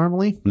wheelhouse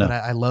normally, No. but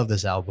I love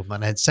this album.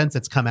 And since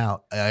it's come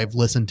out, I've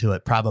listened to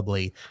it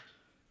probably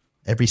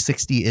every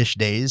 60-ish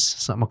days.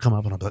 Something will come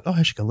up and I'll be like, oh,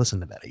 I should go listen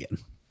to that again.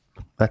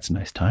 That's a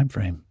nice time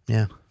frame.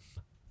 Yeah.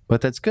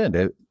 But that's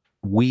good.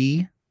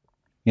 We,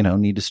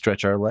 need to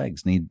stretch our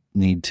legs,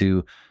 need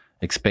to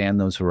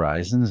expand those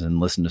horizons and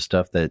listen to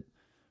stuff that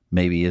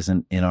maybe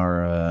isn't in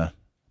our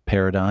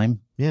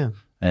paradigm. Yeah.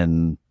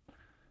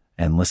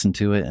 And listen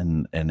to it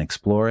and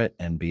explore it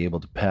and be able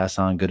to pass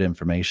on good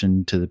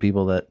information to the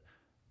people that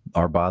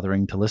are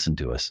bothering to listen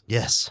to us.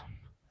 Yes.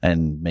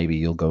 And maybe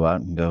you'll go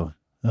out and go,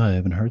 oh, I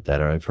haven't heard that,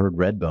 or I've heard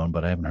Redbone,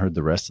 but I haven't heard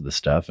the rest of the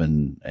stuff,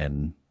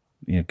 and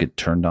get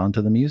turned on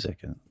to the music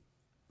and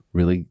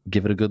really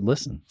give it a good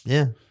listen.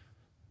 Yeah.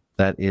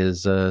 That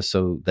is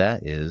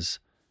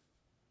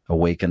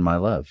Awaken My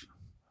Love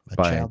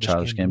by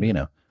Childish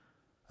Gambino.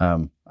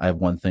 I have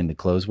one thing to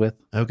close with.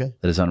 Okay.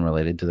 That is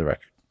unrelated to the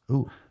record.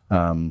 Ooh.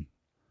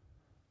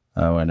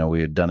 I know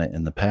we had done it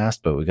in the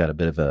past, but we got a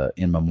bit of a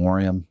in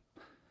memoriam.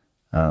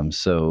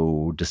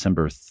 So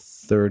December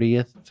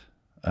 30th,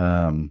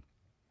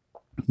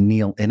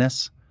 Neil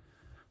Innes,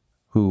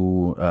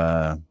 who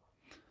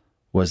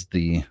was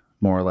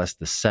more or less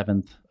the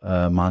seventh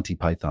Monty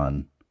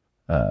Python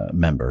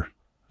member,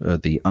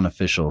 the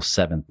unofficial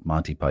seventh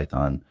Monty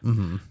Python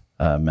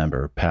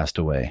member, passed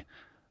away.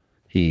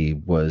 He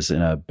was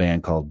in a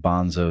band called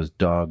Bonzo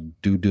Dog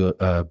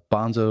Doodah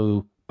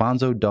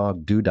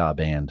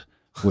Band,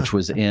 which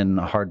was in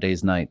A Hard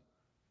Day's Night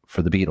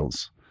for the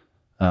Beatles.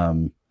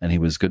 And he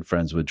was good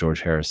friends with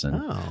George Harrison.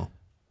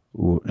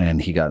 Oh.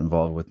 And he got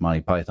involved with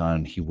Monty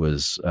Python. He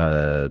was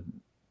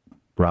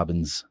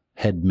Robin's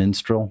head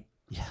minstrel.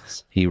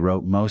 Yes. He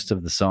wrote most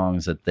of the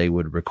songs that they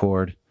would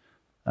record.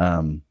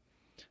 And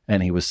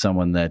he was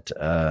someone that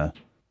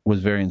was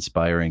very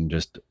inspiring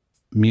just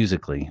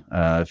musically.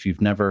 If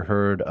you've never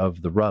heard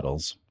of the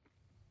Ruddles,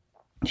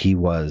 he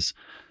was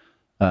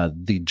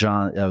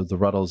the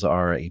Ruddles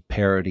are a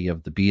parody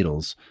of the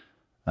Beatles,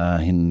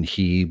 and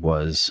he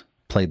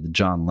played the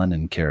John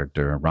Lennon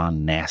character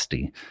Ron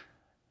Nasty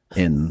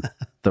in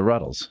the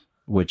Ruddles,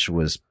 which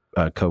was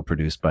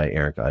co-produced by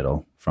Eric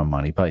Idle from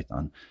Monty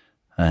Python.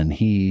 And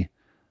you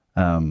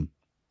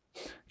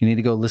need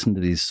to go listen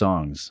to these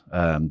songs.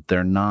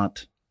 They're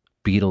not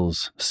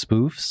Beatles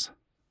spoofs;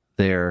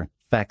 they're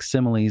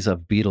facsimiles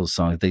of Beatles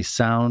songs. They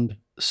sound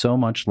so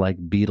much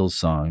like Beatles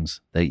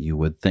songs that you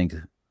would think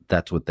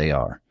that's what they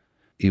are.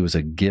 He was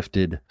a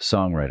gifted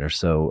songwriter.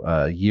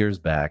 So years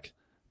back,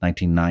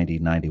 1990,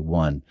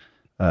 91,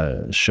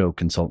 show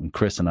consultant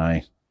Chris and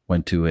I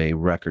went to a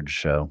record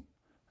show.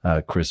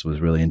 Chris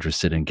was really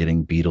interested in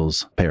getting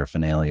Beatles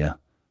paraphernalia.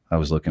 I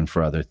was looking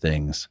for other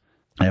things.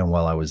 And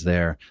while I was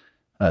there,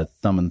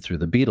 thumbing through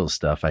the Beatles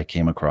stuff, I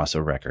came across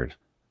a record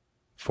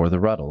for the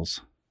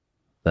Ruddles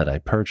that I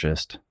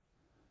purchased.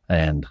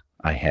 And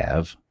I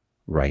have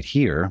right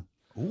here.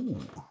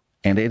 Ooh.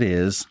 And it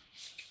is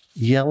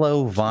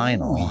yellow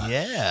vinyl. Ooh,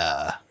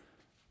 yeah.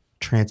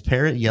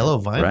 Transparent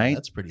yellow vinyl. Right?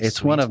 That's pretty It's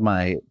sweet. one of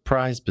my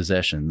prized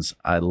possessions.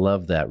 I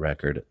love that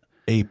record.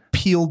 A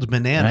peeled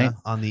banana Right?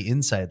 on the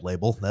inside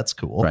label. That's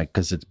cool. Right,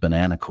 because it's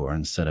banana core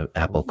instead of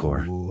apple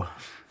core. Ooh.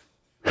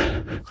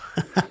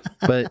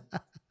 But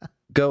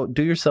go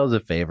do yourselves a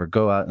favor.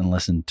 Go out and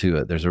listen to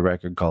it. There's a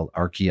record called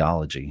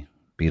Archaeology.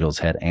 Beatles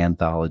had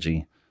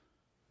Anthology.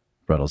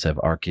 Ruddles have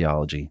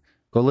archaeology.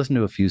 Go listen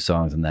to a few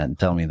songs in that and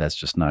tell me that's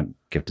just not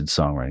gifted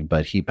songwriting.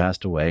 But he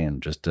passed away,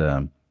 and just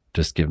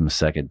give him a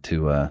second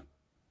to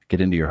get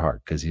into your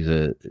heart, because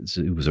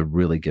he was a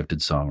really gifted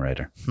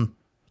songwriter.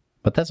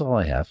 But that's all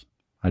I have.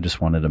 I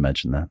just wanted to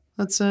mention that.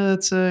 It's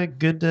a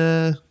good.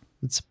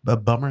 It's a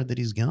bummer that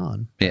he's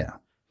gone. Yeah,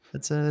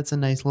 it's a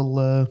nice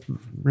little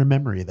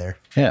memory there.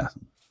 Yeah.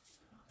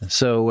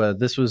 So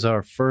this was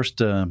our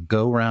first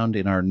go round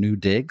in our new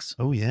digs.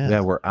 Oh yeah.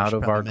 Yeah, we're out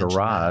of our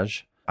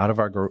garage.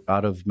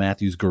 Out of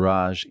Matthew's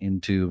garage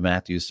into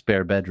Matthew's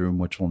spare bedroom,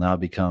 which will now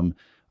become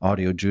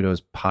Audio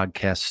Judo's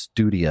podcast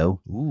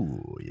studio.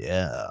 Ooh,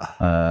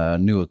 yeah.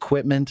 New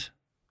equipment,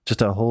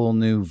 just a whole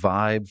new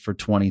vibe for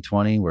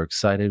 2020. We're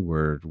excited.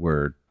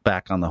 We're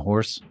back on the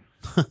horse,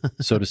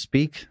 so to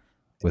speak.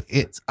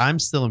 I'm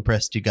still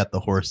impressed you got the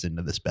horse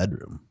into this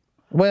bedroom.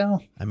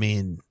 Well, I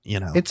mean,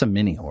 it's a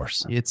mini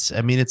horse. It's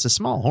a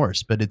small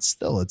horse, but it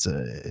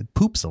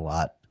poops a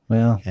lot.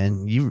 Well,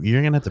 and you're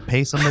going to have to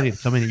pay somebody to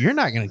come in. You're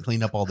not going to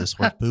clean up all this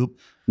horse poop.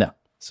 No.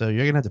 So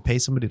you're going to have to pay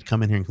somebody to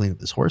come in here and clean up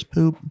this horse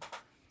poop.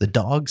 The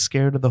dog's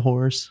scared of the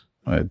horse.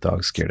 The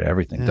dog's scared of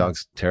everything. Yeah.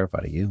 Dog's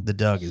terrified of you. The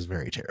dog is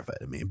very terrified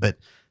of me, but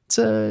it's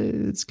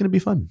going to be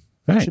fun.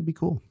 Right. It should be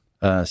cool.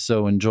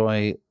 So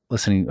enjoy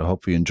listening. I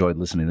hope you enjoyed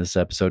listening to this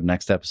episode.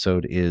 Next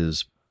episode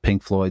is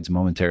Pink Floyd's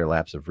Momentary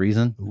Lapse of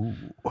Reason. Ooh.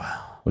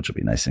 Which will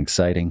be nice and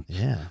exciting.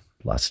 Yeah.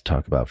 Lots to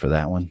talk about for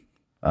that one.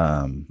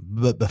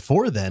 But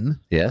before then,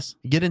 yes,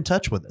 get in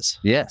touch with us.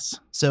 Yes.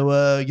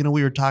 So,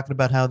 we were talking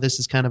about how this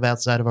is kind of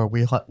outside of our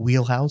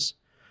wheelhouse.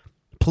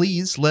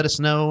 Please let us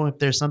know if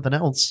there's something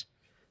else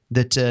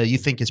that you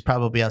think is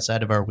probably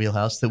outside of our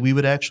wheelhouse that we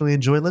would actually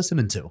enjoy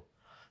listening to.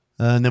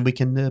 And then we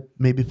can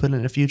maybe put it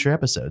in a future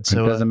episode.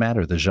 So it doesn't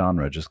matter the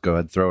genre. Just go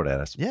ahead and throw it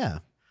at us. Yeah.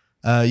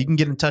 You can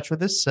get in touch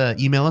with us.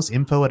 Email us,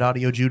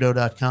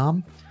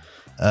 info@audiojudo.com,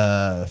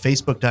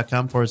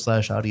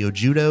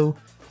 facebook.com/audiojudo.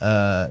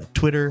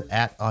 Twitter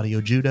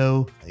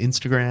 @AudioJudo,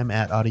 Instagram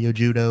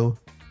 @AudioJudo.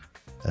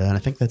 And I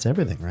think that's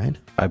everything, right?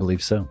 I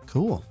believe so.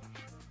 Cool.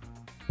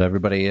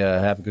 Everybody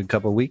have a good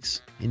couple of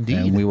weeks. Indeed.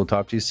 And we will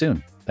talk to you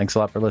soon. Thanks a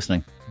lot for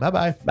listening.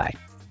 Bye-bye. Bye.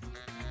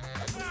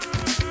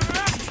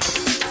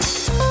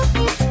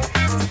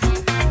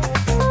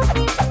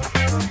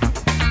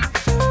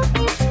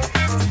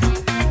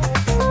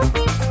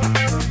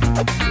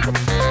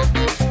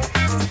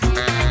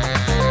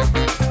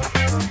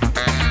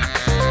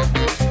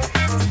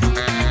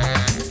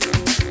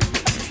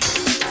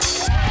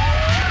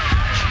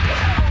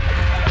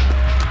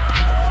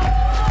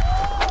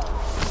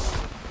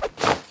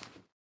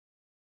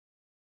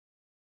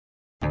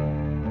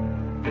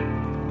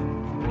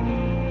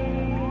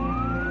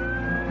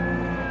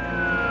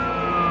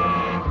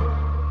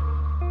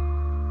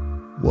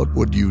 What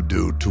would you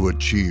do to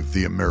achieve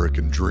the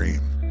American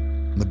dream?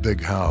 The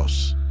big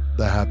house,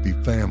 the happy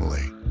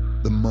family,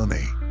 the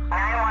money.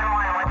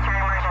 911, what's your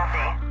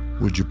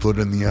emergency? Would you put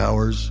in the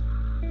hours?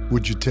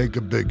 Would you take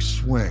a big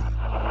swing?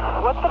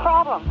 What's the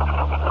problem?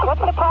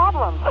 What's the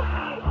problem?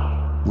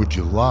 Would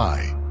you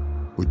lie?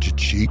 Would you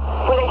cheat? Would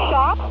I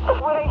shop?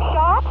 Would I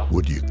shop?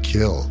 Would you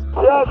kill?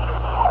 Yes.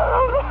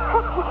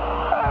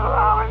 My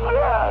mom and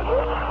dad.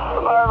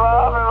 My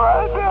mom is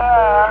right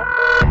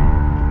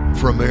there.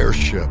 From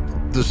Airship,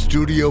 the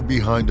studio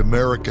behind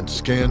American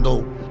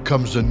Scandal,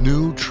 comes a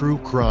new true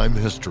crime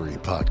history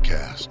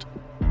podcast.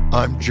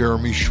 I'm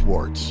Jeremy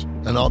Schwartz,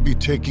 and I'll be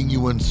taking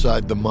you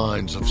inside the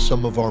minds of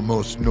some of our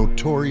most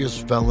notorious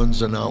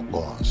felons and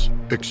outlaws,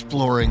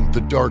 exploring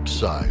the dark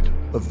side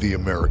of the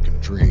American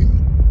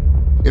dream.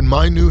 In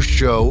my new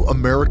show,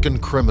 American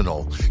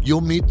Criminal,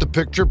 you'll meet the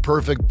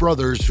picture-perfect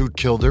brothers who'd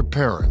kill their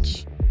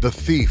parents, the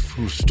thief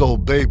who stole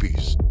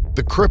babies,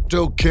 the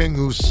crypto king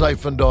who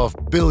siphoned off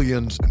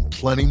billions, and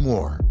plenty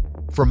more.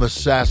 From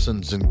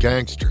assassins and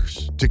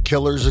gangsters to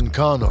killers and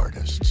con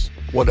artists.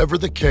 Whatever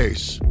the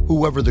case,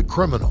 whoever the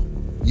criminal,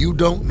 you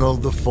don't know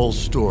the full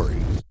story.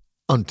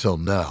 Until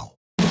now.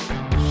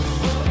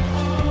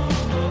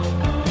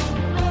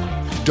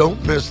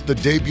 Don't miss the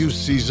debut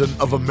season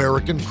of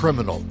American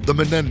Criminal, The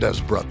Menendez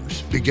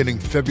Brothers, beginning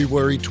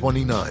February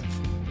 29th.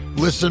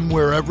 Listen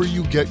wherever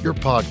you get your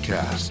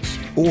podcasts,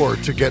 or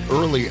to get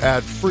early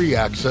ad-free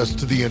access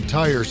to the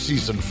entire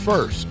season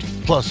first,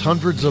 plus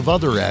hundreds of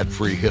other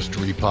ad-free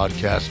history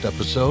podcast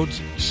episodes,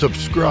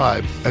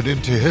 subscribe at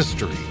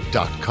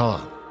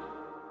intohistory.com.